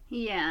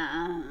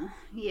 Yeah.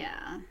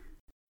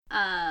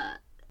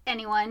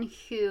 Anyone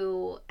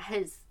who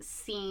has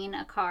seen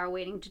a car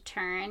waiting to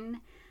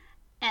turn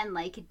and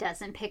like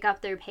doesn't pick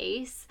up their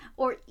pace,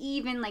 or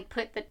even like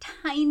put the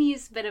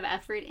tiniest bit of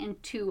effort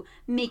into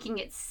making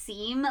it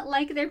seem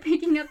like they're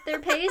picking up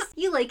their pace.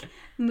 You like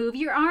move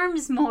your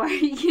arms more,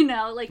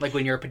 like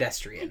when you're a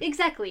pedestrian.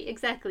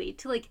 Exactly.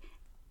 To like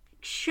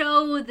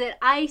show that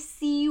I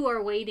see you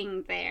are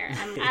waiting there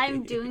and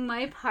I'm doing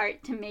my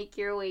part to make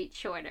your wait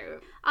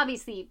shorter.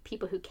 Obviously,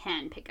 people who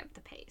can pick up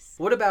the pace.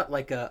 What about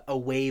like a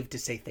wave to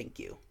say thank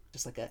you?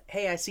 Just like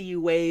hey, I see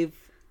you, wave.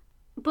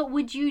 But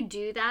would you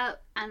do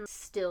that and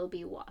still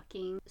be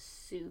walking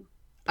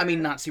I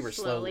mean, not super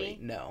slowly,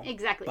 no.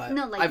 Exactly. But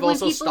no, like I've when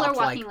also people are stopped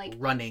walking like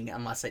running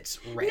unless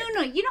it's red.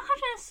 No, you don't have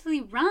to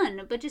necessarily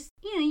run, but just,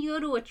 you go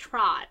to a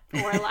trot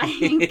or like,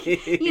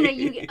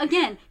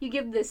 you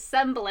give this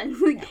semblance.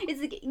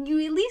 It's like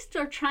you at least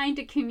are trying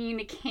to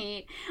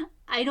communicate,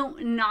 I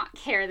don't not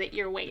care that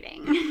you're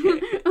waiting.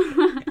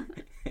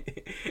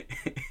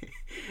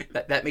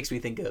 That makes me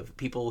think of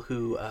people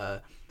who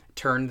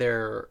turn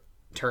their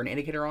turn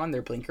indicator on,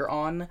 their blinker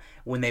on,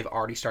 when they've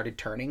already started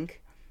turning.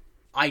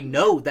 I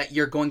know that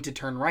you're going to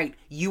turn right.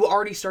 You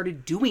already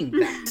started doing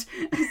that.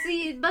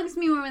 See, it bugs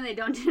me more when they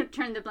don't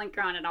turn the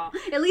blinker on at all.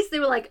 At least they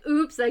were like,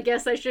 oops, I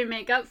guess I should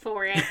make up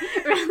for it.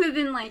 Rather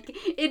than like,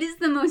 it is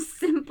the most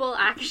simple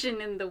action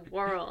in the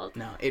world.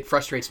 No, it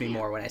frustrates me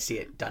more when I see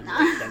it done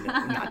than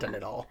not done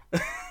at all.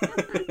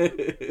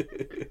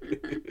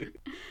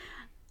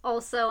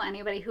 Also,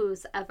 anybody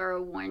who's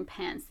ever worn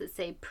pants that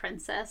say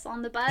princess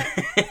on the butt,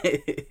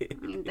 I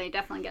mean, they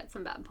definitely get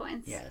some bad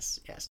points. Yes.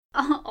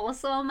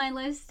 Also on my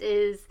list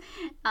is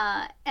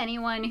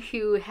anyone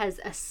who has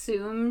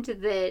assumed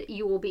that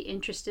you will be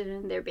interested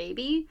in their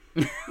baby.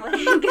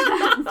 Like,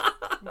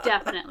 that's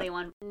definitely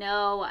one.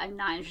 No, I'm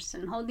not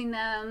interested in holding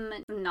them.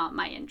 Not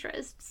my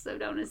interest, so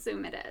don't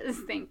assume it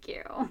is. Thank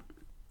you.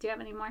 Do you have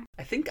any more?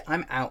 I think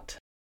I'm out.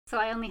 So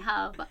I only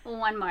have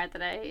one more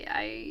that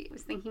I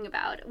was thinking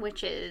about,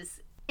 which is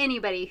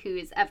anybody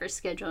who's ever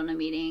scheduled a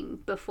meeting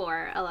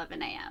before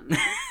 11 a.m.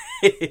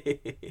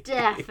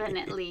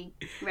 Definitely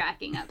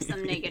racking up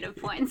some negative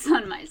points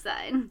on my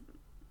side.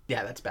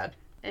 Yeah, that's bad.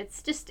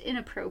 It's just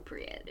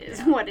inappropriate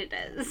is what it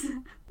is.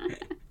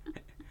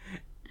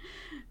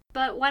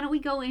 But why don't we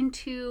go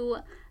into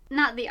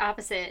not the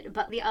opposite,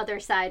 but the other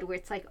side where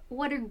it's like,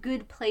 what are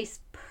good place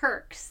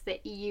perks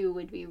that you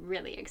would be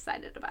really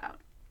excited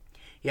about?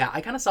 Yeah,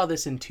 I kind of saw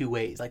this in two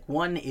ways. Like,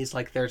 one is,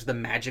 like, there's the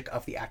magic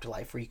of the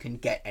afterlife where you can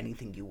get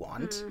anything you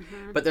want.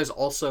 Mm-hmm. But there's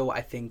also,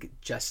 I think,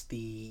 just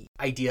the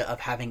idea of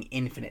having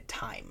infinite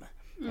time.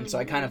 And so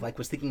I kind of, like,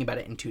 was thinking about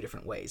it in two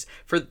different ways.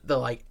 For the,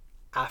 like,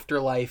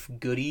 afterlife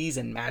goodies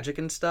and magic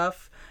and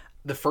stuff,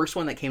 the first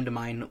one that came to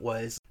mind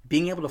was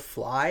being able to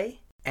fly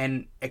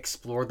and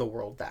explore the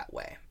world that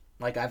way.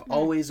 Like, I've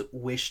always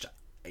wished...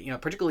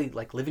 particularly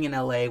like living in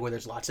LA where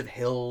there's lots of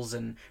hills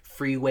and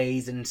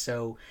freeways and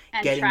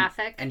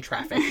traffic.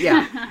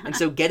 Yeah. And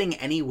so getting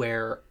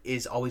anywhere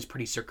is always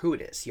pretty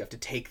circuitous. You have to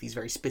take these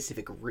very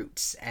specific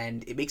routes,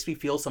 and it makes me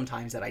feel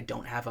sometimes that I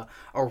don't have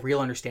a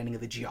real understanding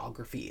of the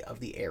geography of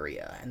the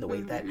area and the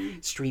way that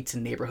streets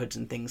and neighborhoods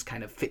and things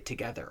kind of fit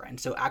together. And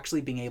so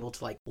actually being able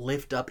to like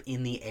lift up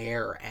in the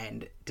air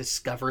and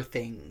discover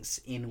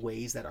things in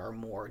ways that are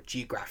more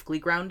geographically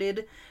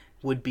grounded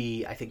would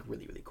be, I think,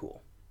 really, really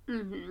cool.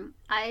 Mm-hmm.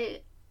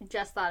 I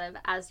just thought of,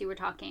 as you were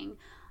talking,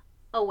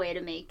 a way to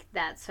make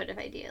that sort of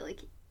idea, like,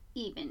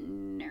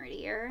 even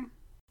nerdier.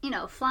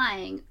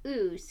 Flying,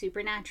 ooh,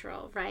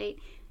 supernatural, right?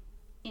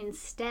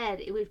 Instead,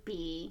 it would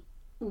be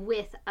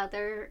with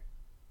other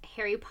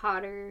Harry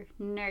Potter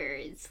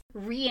nerds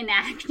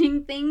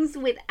reenacting things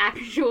with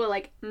actual,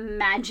 like,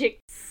 magic.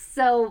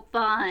 So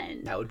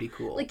fun. That would be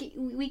cool. Like,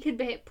 we could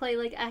play,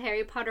 like, a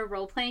Harry Potter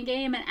role-playing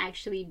game and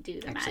actually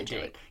do the magic. Do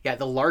it. Yeah,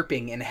 the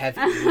LARPing in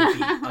heaven would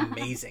be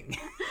amazing.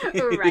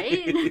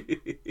 Right?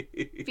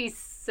 It'd be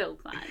so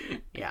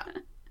fun. Yeah.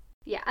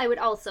 Yeah, I would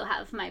also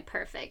have my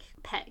perfect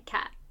pet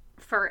cat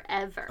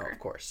forever. Oh, of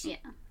course.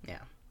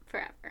 Yeah.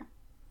 Forever.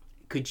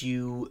 Could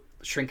you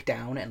shrink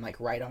down and, like,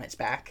 ride on its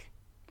back?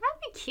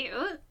 That'd be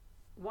cute.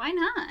 Why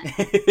not?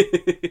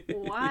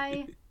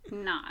 Why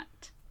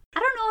not? I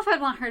don't know if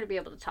I'd want her to be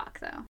able to talk,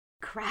 though.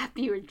 Crap,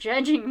 you were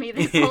judging me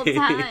this whole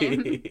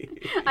time.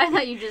 I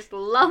thought you just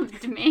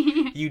loved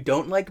me. You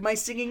don't like my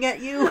singing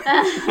at you?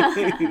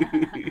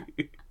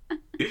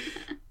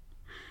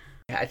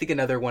 Yeah, I think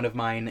another one of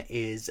mine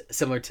is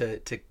similar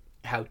to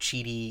how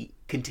Chidi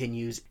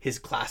continues his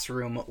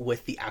classroom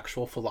with the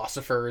actual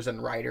philosophers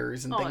and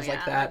writers and things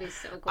like that. That'd be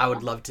so cool. I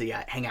would love to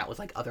hang out with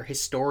like other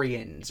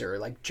historians or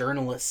like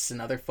journalists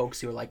and other folks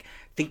who are like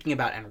thinking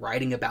about and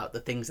writing about the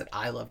things that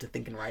I love to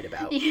think and write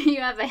about. You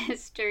have a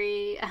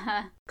history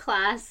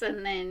class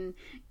and then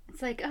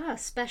it's like,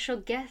 special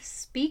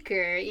guest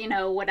speaker,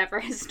 whatever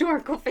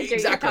historical figure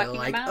you're talking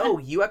like, about. Oh,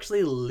 you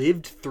actually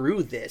lived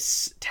through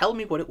this. Tell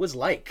me what it was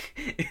like.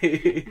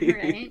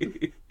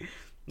 Right.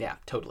 Yeah,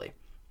 totally.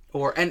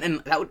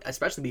 And that would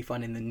especially be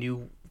fun in the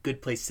new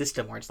Good Place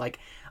system where it's like,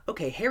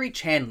 okay, Harry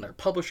Chandler,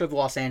 publisher of the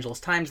Los Angeles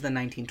Times in the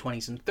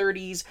 1920s and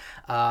 30s,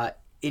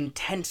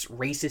 intense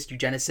racist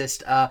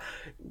eugenicist.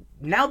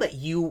 Now that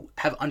you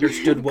have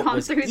understood what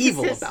was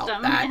evil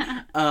about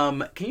that,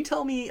 can you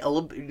tell me a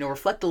little bit,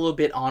 reflect a little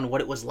bit on what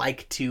it was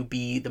like to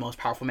be the most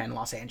powerful man in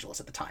Los Angeles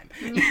at the time?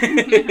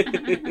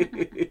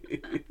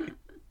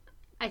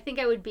 I think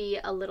I would be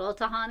a little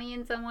Tahani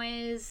in some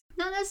ways.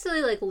 Not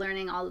necessarily like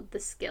learning all of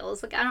the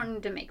skills. Like, I don't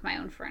need to make my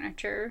own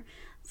furniture.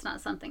 It's not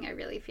something I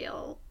really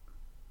feel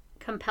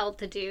compelled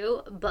to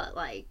do. But,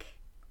 like,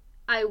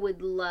 I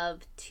would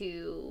love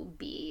to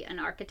be an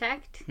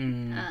architect.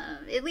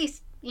 At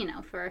least,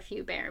 for a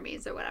few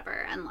Baramies or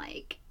whatever. And,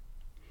 like,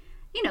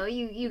 you know,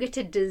 you get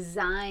to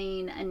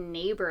design a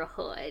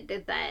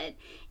neighborhood that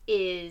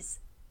is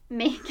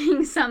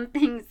making some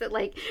things that,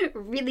 like,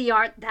 really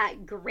aren't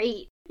that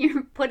great.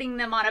 You're putting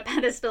them on a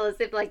pedestal as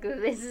if, like,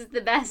 this is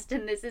the best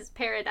and this is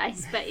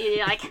paradise, but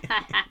you're like,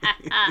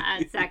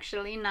 it's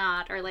actually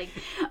not. Or like,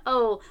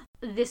 oh,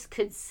 this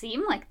could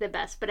seem like the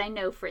best, but I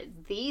know for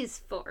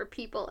these 4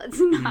 people it's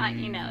not,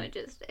 you know.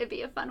 It'd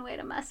be a fun way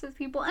to mess with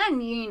people.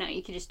 And, you know,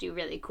 you can just do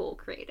really cool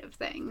creative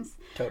things.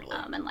 Totally.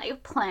 And,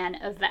 like, plan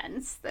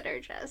events that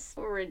are just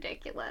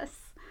ridiculous.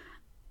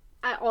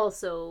 I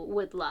also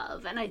would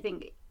love, and I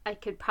think I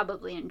could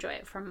probably enjoy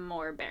it for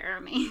more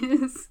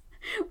Baramies,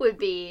 would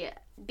be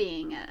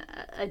being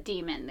a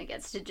demon that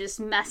gets to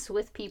just mess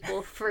with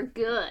people for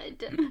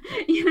good.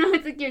 You know,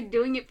 it's like you're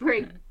doing it for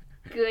a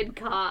good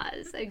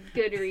cause, a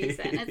good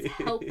reason. It's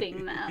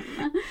helping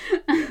them.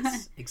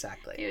 Yes,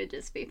 exactly. It would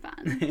just be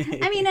fun.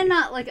 I mean, and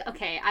not like,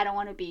 okay, I don't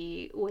want to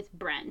be with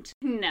Brent.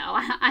 No,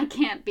 I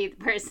can't be the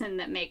person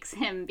that makes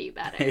him be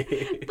better.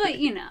 But,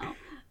 you know,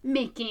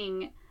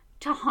 making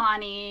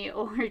Tahani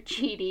or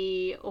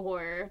Chidi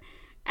or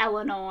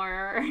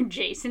Eleanor or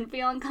Jason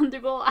feel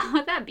uncomfortable,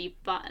 oh, that'd be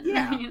fun.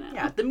 Yeah, you know?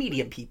 yeah, the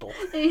medium people.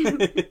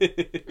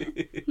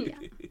 Yeah.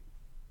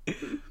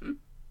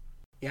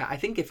 Yeah, I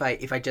think if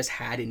I just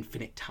had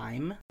infinite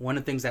time, one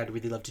of the things that I'd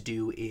really love to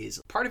do is,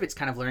 part of it's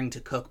kind of learning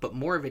to cook, but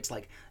more of it's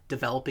like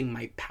developing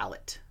my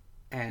palate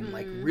and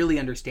like really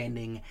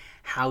understanding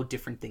how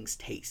different things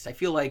taste. I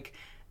feel like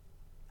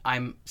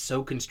I'm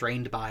so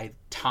constrained by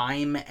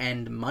time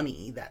and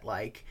money that,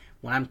 like,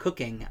 when I'm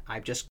cooking, I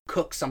just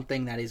cook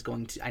something that is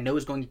going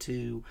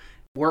to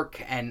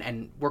work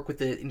and work with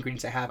the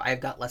ingredients I have. I've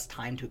got less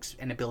time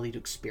and ability to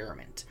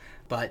experiment.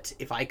 But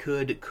if I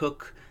could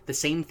cook the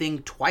same thing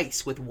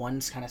twice with one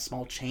kind of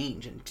small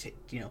change and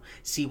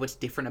see what's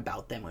different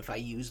about them, if I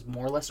use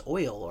more or less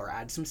oil or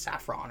add some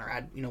saffron or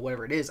add,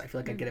 whatever it is, I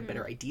feel like I'd get a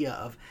better idea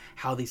of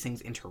how these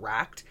things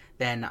interact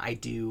than I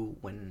do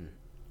when,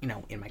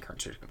 in my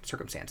current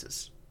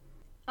circumstances.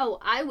 Oh,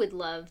 I would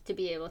love to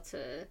be able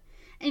to.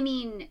 I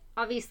mean,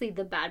 obviously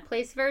the Bad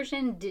Place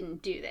version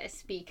didn't do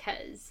this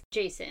because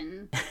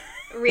Jason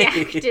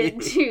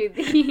reacted to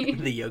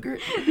the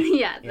yogurt.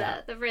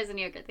 The frozen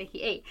yogurt that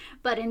he ate.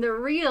 But in the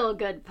real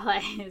Good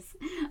Place,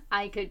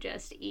 I could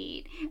just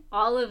eat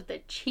all of the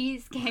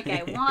cheesecake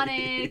I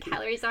wanted.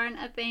 Calories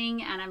aren't a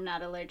thing, and I'm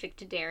not allergic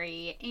to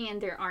dairy, and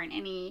there aren't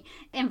any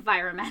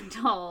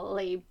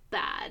environmentally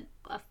bad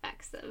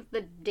effects of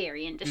the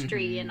dairy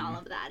industry and all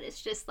of that.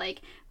 It's just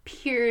like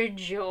pure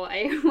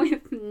joy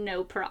with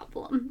no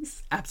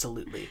problems.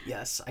 Absolutely,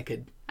 yes. I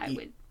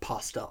would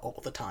pasta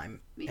all the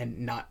time and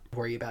not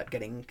worry about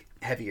getting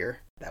heavier.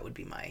 That would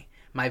be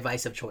my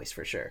vice of choice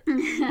for sure. Now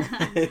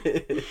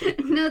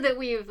that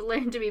we've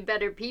learned to be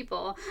better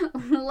people,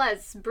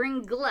 let's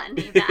bring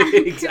gluttony back.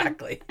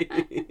 Exactly.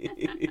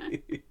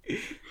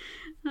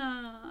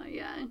 Oh,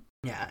 yeah.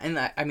 Yeah, and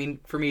I mean,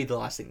 for me, the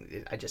last thing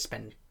is I just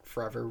spend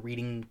forever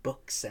reading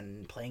books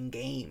and playing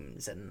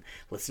games and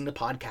listening to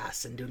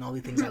podcasts and doing all the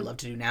things I love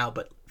to do now,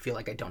 but feel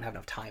like I don't have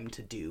enough time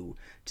to do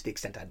to the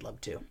extent I'd love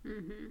to.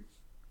 Mm-hmm.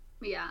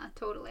 Yeah,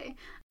 totally.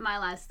 My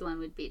last one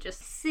would be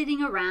just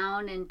sitting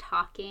around and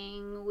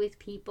talking with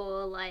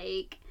people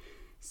like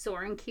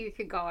Soren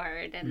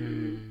Kierkegaard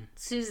and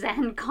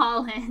Suzanne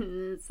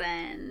Collins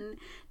and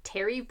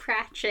Terry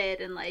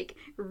Pratchett, and like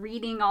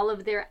reading all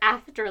of their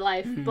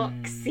afterlife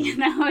books,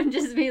 and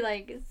just be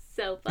like, it's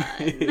so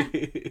fun.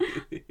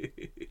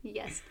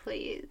 Yes,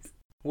 please.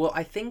 Well,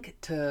 I think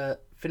to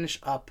finish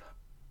up,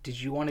 did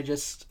you want to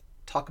just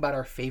talk about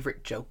our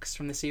favorite jokes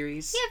from the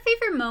series? Yeah,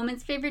 favorite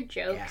moments, favorite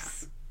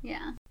jokes.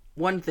 Yeah.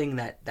 One thing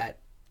that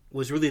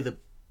was really the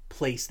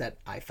place that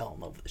I fell in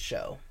love with the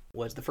show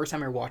was the first time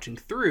we were watching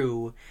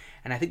through,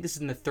 and I think this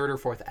is in the 3rd or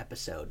 4th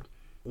episode,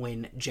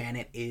 when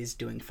Janet is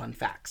doing fun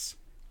facts.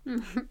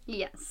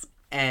 Yes.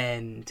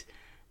 And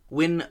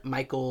when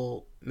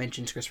Michael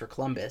mentions Christopher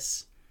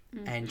Columbus,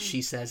 and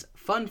she says,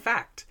 fun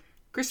fact,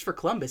 Christopher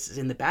Columbus is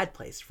in the Bad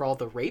Place for all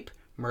the rape,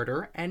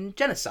 murder, and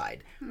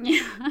genocide.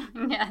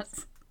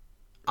 Yes.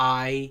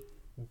 I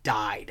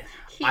died.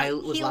 I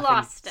was he laughing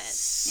lost it.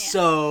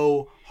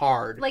 So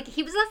hard. Like,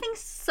 he was laughing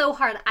so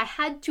hard, I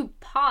had to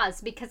pause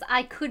because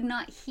I could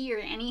not hear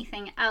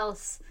anything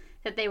else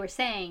that they were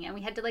saying, and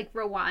we had to, like,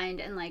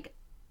 rewind and, like,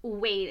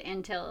 wait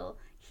until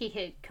he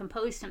had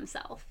composed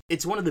himself.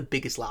 It's one of the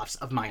biggest laughs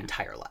of my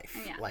entire life.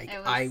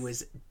 Yeah, I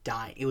was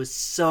dying. It was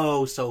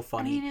so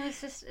funny. I mean, it was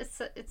just,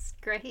 it's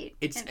great.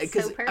 It's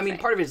so perfect. I mean,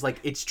 part of it is, like,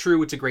 it's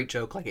true, it's a great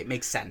joke, like, it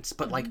makes sense,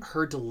 but, like,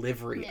 her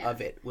delivery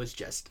of it was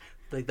just,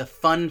 like, the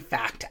fun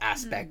fact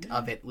aspect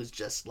of it was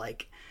just,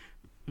 like,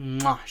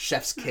 mwah,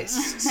 chef's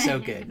kiss. So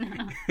good.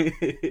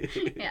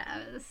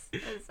 Yeah,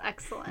 it was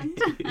excellent.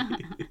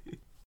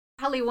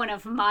 Probably one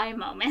of my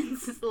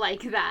moments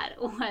like that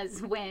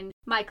was when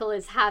Michael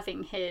is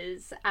having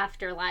his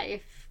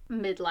afterlife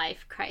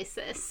midlife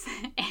crisis,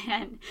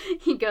 and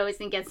he goes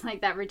and gets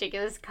like that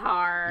ridiculous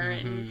car,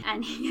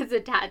 and he gets a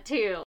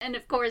tattoo, and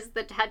of course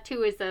the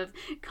tattoo is of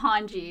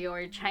kanji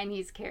or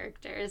Chinese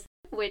characters,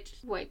 which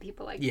white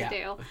people like to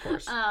do, of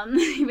course.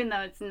 Even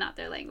though it's not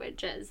their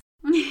languages.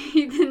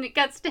 Then it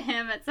cuts to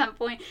him at some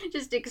point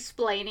just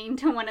explaining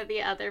to one of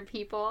the other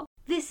people,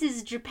 this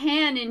is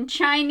Japan in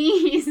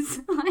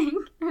Chinese. Like,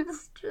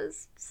 it's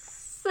just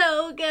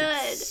so good.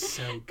 It's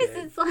so good. Because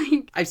it's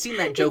like, I've seen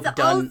that joke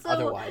done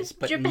otherwise,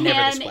 but Japan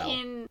never this well.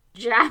 in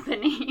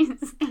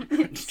Japanese.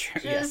 It's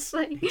just yes,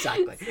 like,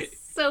 exactly.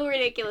 so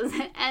ridiculous.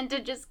 And to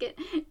just get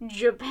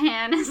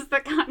Japan as the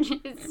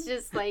country, it's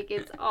just like,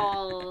 it's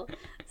all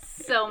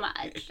so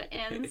much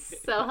and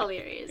so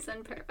hilarious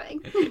and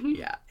perfect.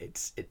 Yeah,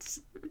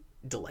 it's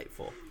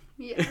delightful.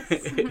 Yes.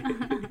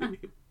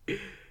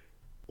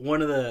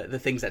 One of the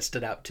things that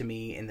stood out to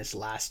me in this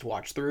last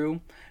watch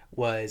through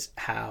was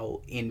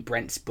how in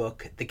Brent's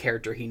book, the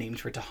character he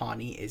named for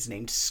Tahani is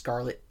named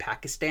Scarlet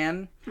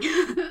Pakistan.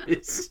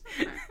 It's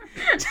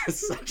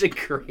just such a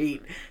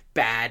great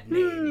bad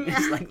name.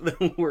 It's like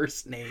the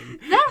worst name.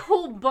 That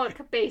whole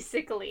book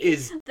basically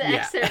is the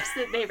excerpts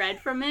that they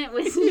read from it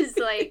was just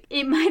like,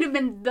 it might have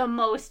been the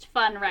most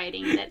fun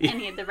writing that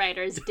any of the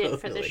writers did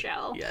for the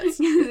show. Yes.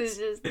 It's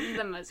just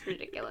the most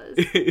ridiculous,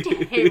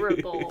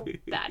 terrible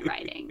bad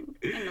writing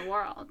in the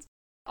world.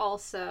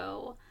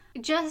 Also,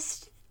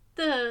 just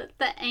the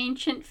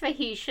ancient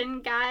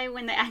Phaetian guy,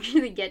 when they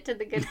actually get to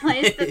the good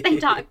place that they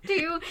talk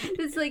to,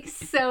 is like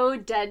so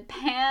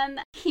deadpan.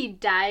 He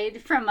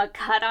died from a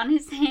cut on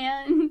his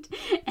hand,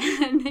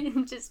 and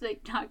then just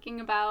like talking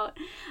about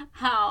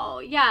how,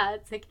 yeah,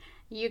 it's like,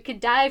 you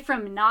could die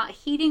from not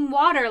heating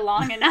water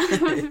long enough.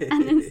 And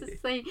it's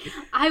just like,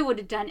 I would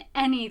have done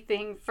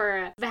anything for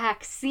a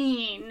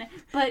vaccine,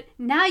 but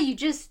now you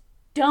just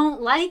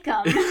don't like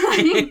them.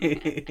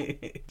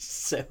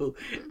 So,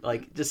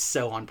 like, just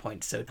so on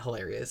point, so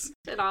hilarious.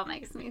 It all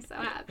makes me so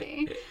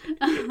happy.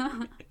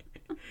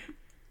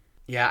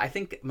 Yeah, I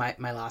think my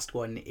last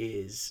one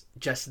is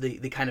just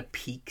the kind of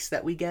peaks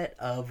that we get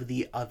of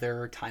the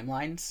other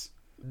timelines.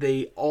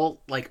 They all,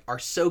 like, are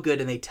so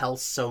good and they tell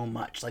so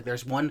much. Like,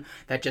 there's one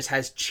that just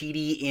has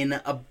Chidi in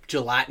a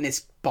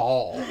gelatinous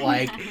ball,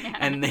 like, yeah.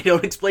 And they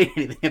don't explain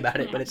anything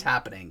about it, but it's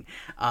happening.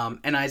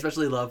 And I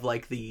especially love,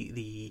 like,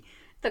 the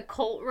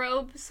cult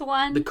robes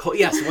one.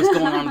 Yes, what's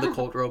going on with the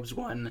cult robes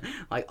one,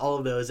 like all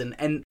of those,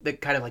 and the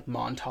kind of like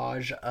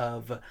montage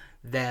of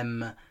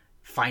them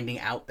finding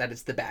out that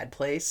it's the bad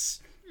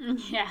place.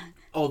 Yeah.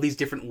 All these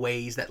different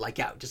ways that, like,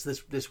 yeah, just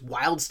this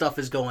wild stuff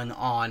is going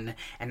on,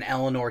 and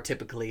Eleanor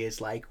typically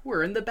is like,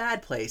 we're in the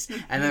bad place.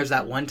 And there's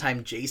that one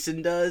time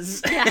Jason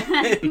does.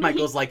 Yeah. And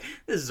Michael's like,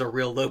 this is a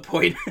real low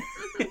point.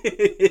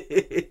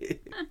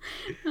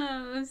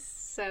 Oh,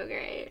 so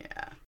great.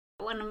 Yeah.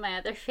 One of my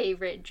other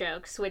favorite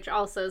jokes, which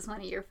also is one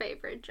of your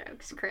favorite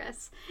jokes,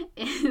 Chris,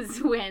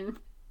 is when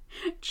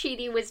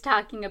Chidi was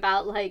talking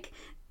about, like,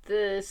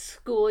 the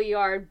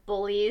schoolyard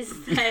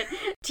bullies that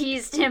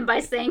teased him by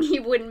saying he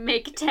wouldn't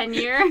make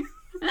tenure.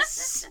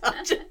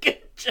 Such a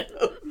good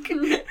joke.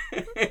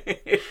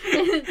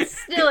 It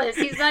still is.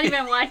 He's not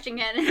even watching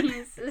it. And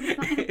he's just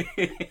like,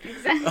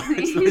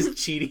 exactly. It's the most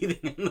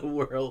cheaty thing in the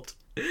world.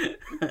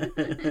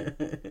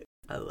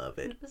 I love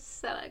it. It was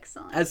so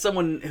excellent. As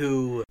someone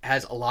who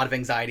has a lot of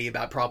anxiety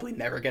about probably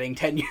never getting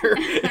tenure,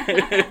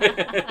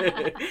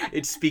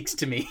 it speaks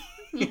to me.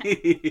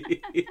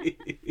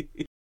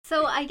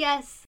 So I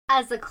guess,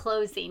 as a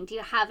closing, do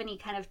you have any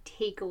kind of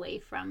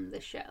takeaway from the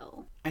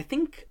show? I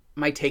think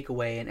my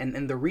takeaway,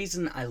 and the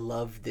reason I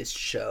love this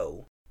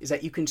show, is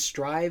that you can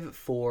strive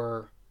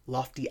for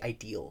lofty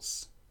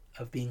ideals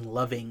of being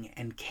loving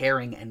and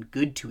caring and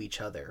good to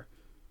each other,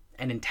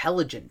 and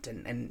intelligent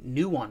and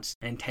nuanced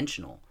and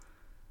intentional,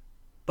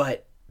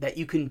 but that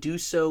you can do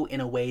so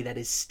in a way that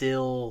is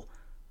still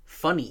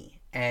funny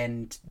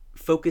and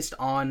focused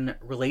on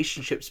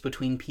relationships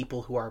between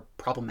people who are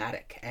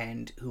problematic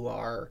and who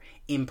are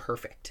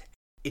imperfect.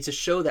 It's a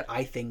show that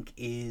I think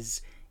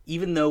is,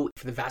 even though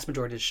for the vast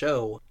majority of the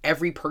show,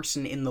 every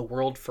person in the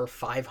world for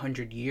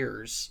 500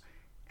 years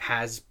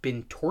has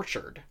been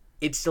tortured,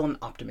 it's still an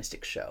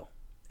optimistic show.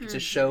 It's a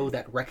show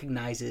that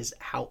recognizes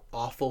how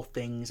awful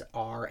things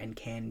are and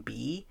can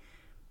be,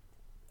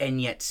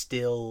 and yet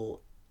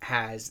still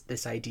has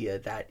this idea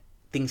that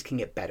things can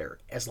get better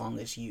as long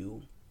as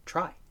you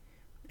try.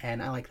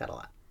 And I like that a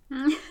lot.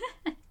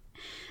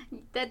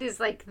 That is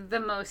like the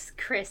most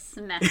Chris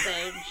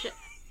message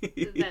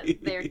that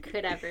there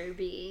could ever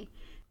be.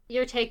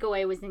 Your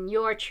takeaway was in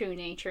your true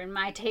nature, and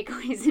my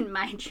takeaway is in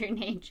my true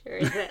nature.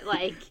 That,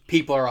 like,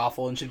 people are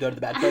awful and should go to the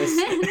bad place.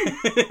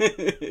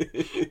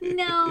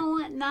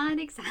 No, not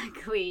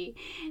exactly.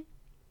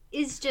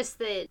 It's just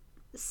that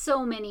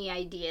so many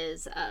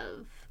ideas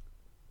of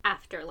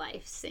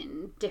afterlives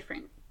in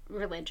different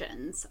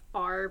religions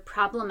are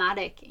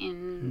problematic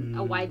in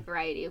a wide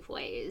variety of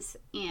ways,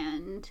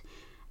 and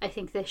I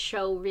think this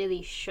show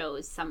really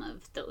shows some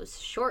of those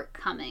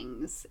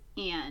shortcomings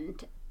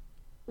and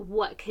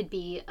what could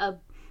be a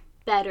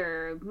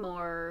better,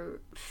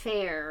 more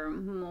fair,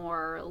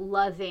 more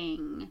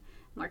loving,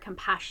 more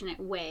compassionate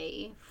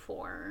way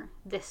for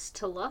this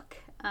to look,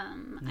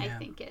 I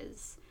think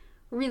is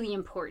really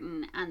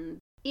important. And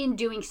in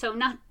doing so,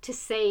 not to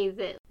say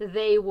that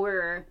they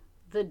were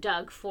the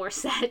Doug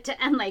Forset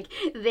and like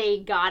they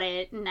got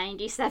it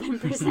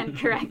 97%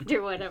 correct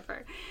or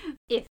whatever,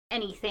 if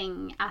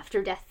anything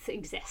after death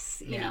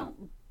exists, you know.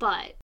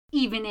 But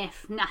even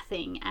if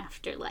nothing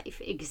after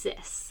life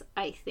exists,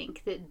 I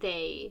think that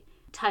they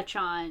touch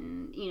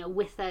on, you know,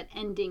 with that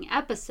ending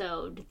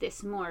episode,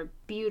 this more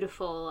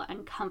beautiful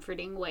and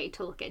comforting way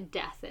to look at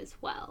death as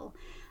well.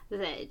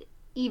 That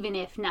even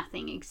if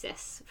nothing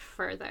exists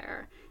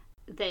further,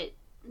 that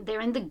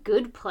they're in the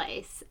good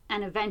place,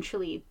 and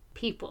eventually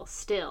people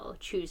still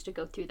choose to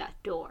go through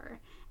that door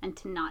and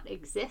to not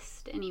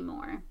exist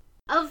anymore.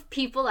 Of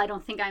people, I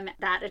don't think I'm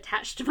that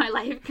attached to my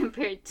life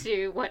compared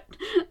to what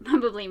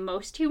probably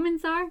most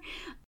humans are.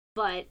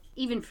 But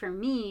even for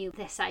me,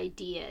 this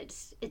idea,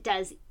 it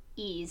does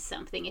ease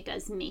something. It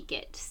does make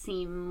it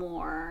seem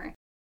more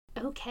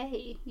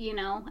okay, you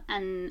know?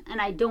 And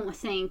I don't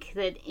think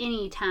that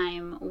any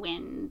time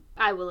when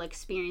I will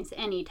experience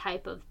any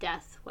type of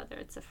death, whether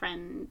it's a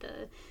friend,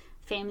 a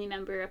family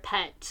member, a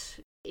pet,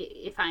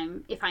 if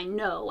I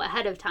know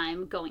ahead of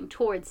time going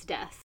towards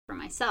death for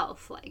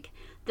myself, like,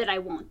 that I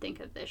won't think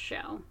of this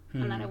show,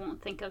 and that I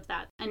won't think of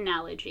that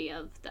analogy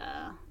of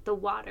the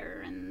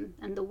water and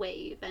the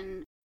wave.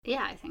 And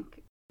yeah, I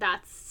think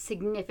that's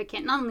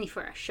significant, not only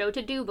for a show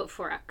to do, but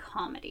for a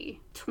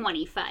comedy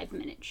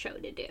 25-minute show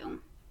to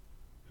do.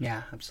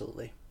 Yeah,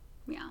 absolutely.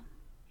 Yeah.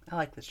 I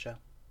like this show.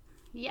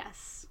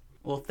 Yes.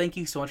 Well, thank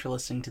you so much for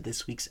listening to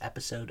this week's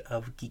episode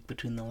of Geek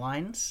Between the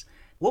Lines.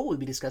 What will we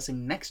be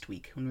discussing next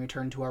week when we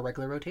return to our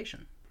regular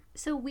rotation?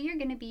 So we are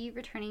going to be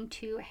returning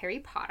to Harry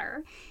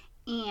Potter,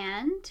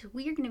 and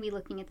we are going to be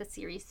looking at the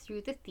series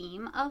through the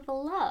theme of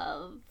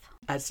love.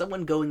 As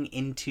someone going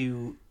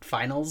into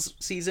finals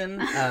season,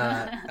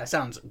 that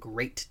sounds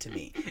great to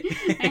me.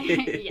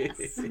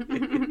 Yes.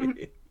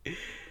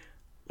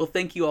 Well,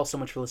 thank you all so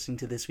much for listening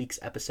to this week's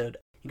episode.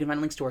 You can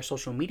find links to our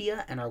social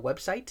media and our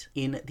website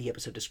in the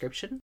episode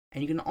description.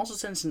 And you can also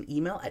send us an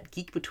email at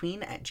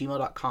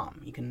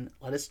geekbetween@gmail.com. You can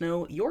let us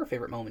know your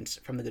favorite moments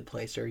from The Good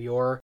Place or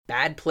your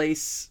bad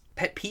place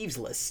pet peeves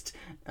list.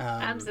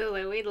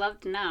 Absolutely. We'd love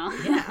to know.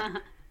 Yeah.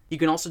 You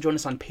can also join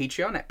us on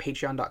Patreon at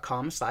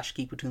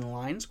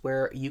patreon.com/geekbetweenthelines,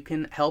 where you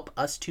can help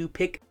us to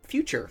pick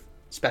future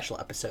special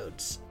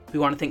episodes. We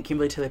want to thank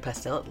Kimberly Taylor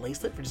Pastel at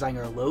Lacelet for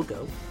designing our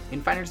logo. You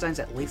can find her designs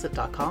at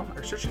lacelet.com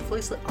or search for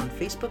Lacelet on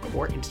Facebook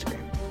or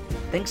Instagram.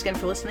 Thanks again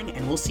for listening,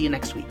 and we'll see you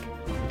next week.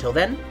 Until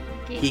then,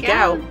 geek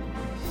out!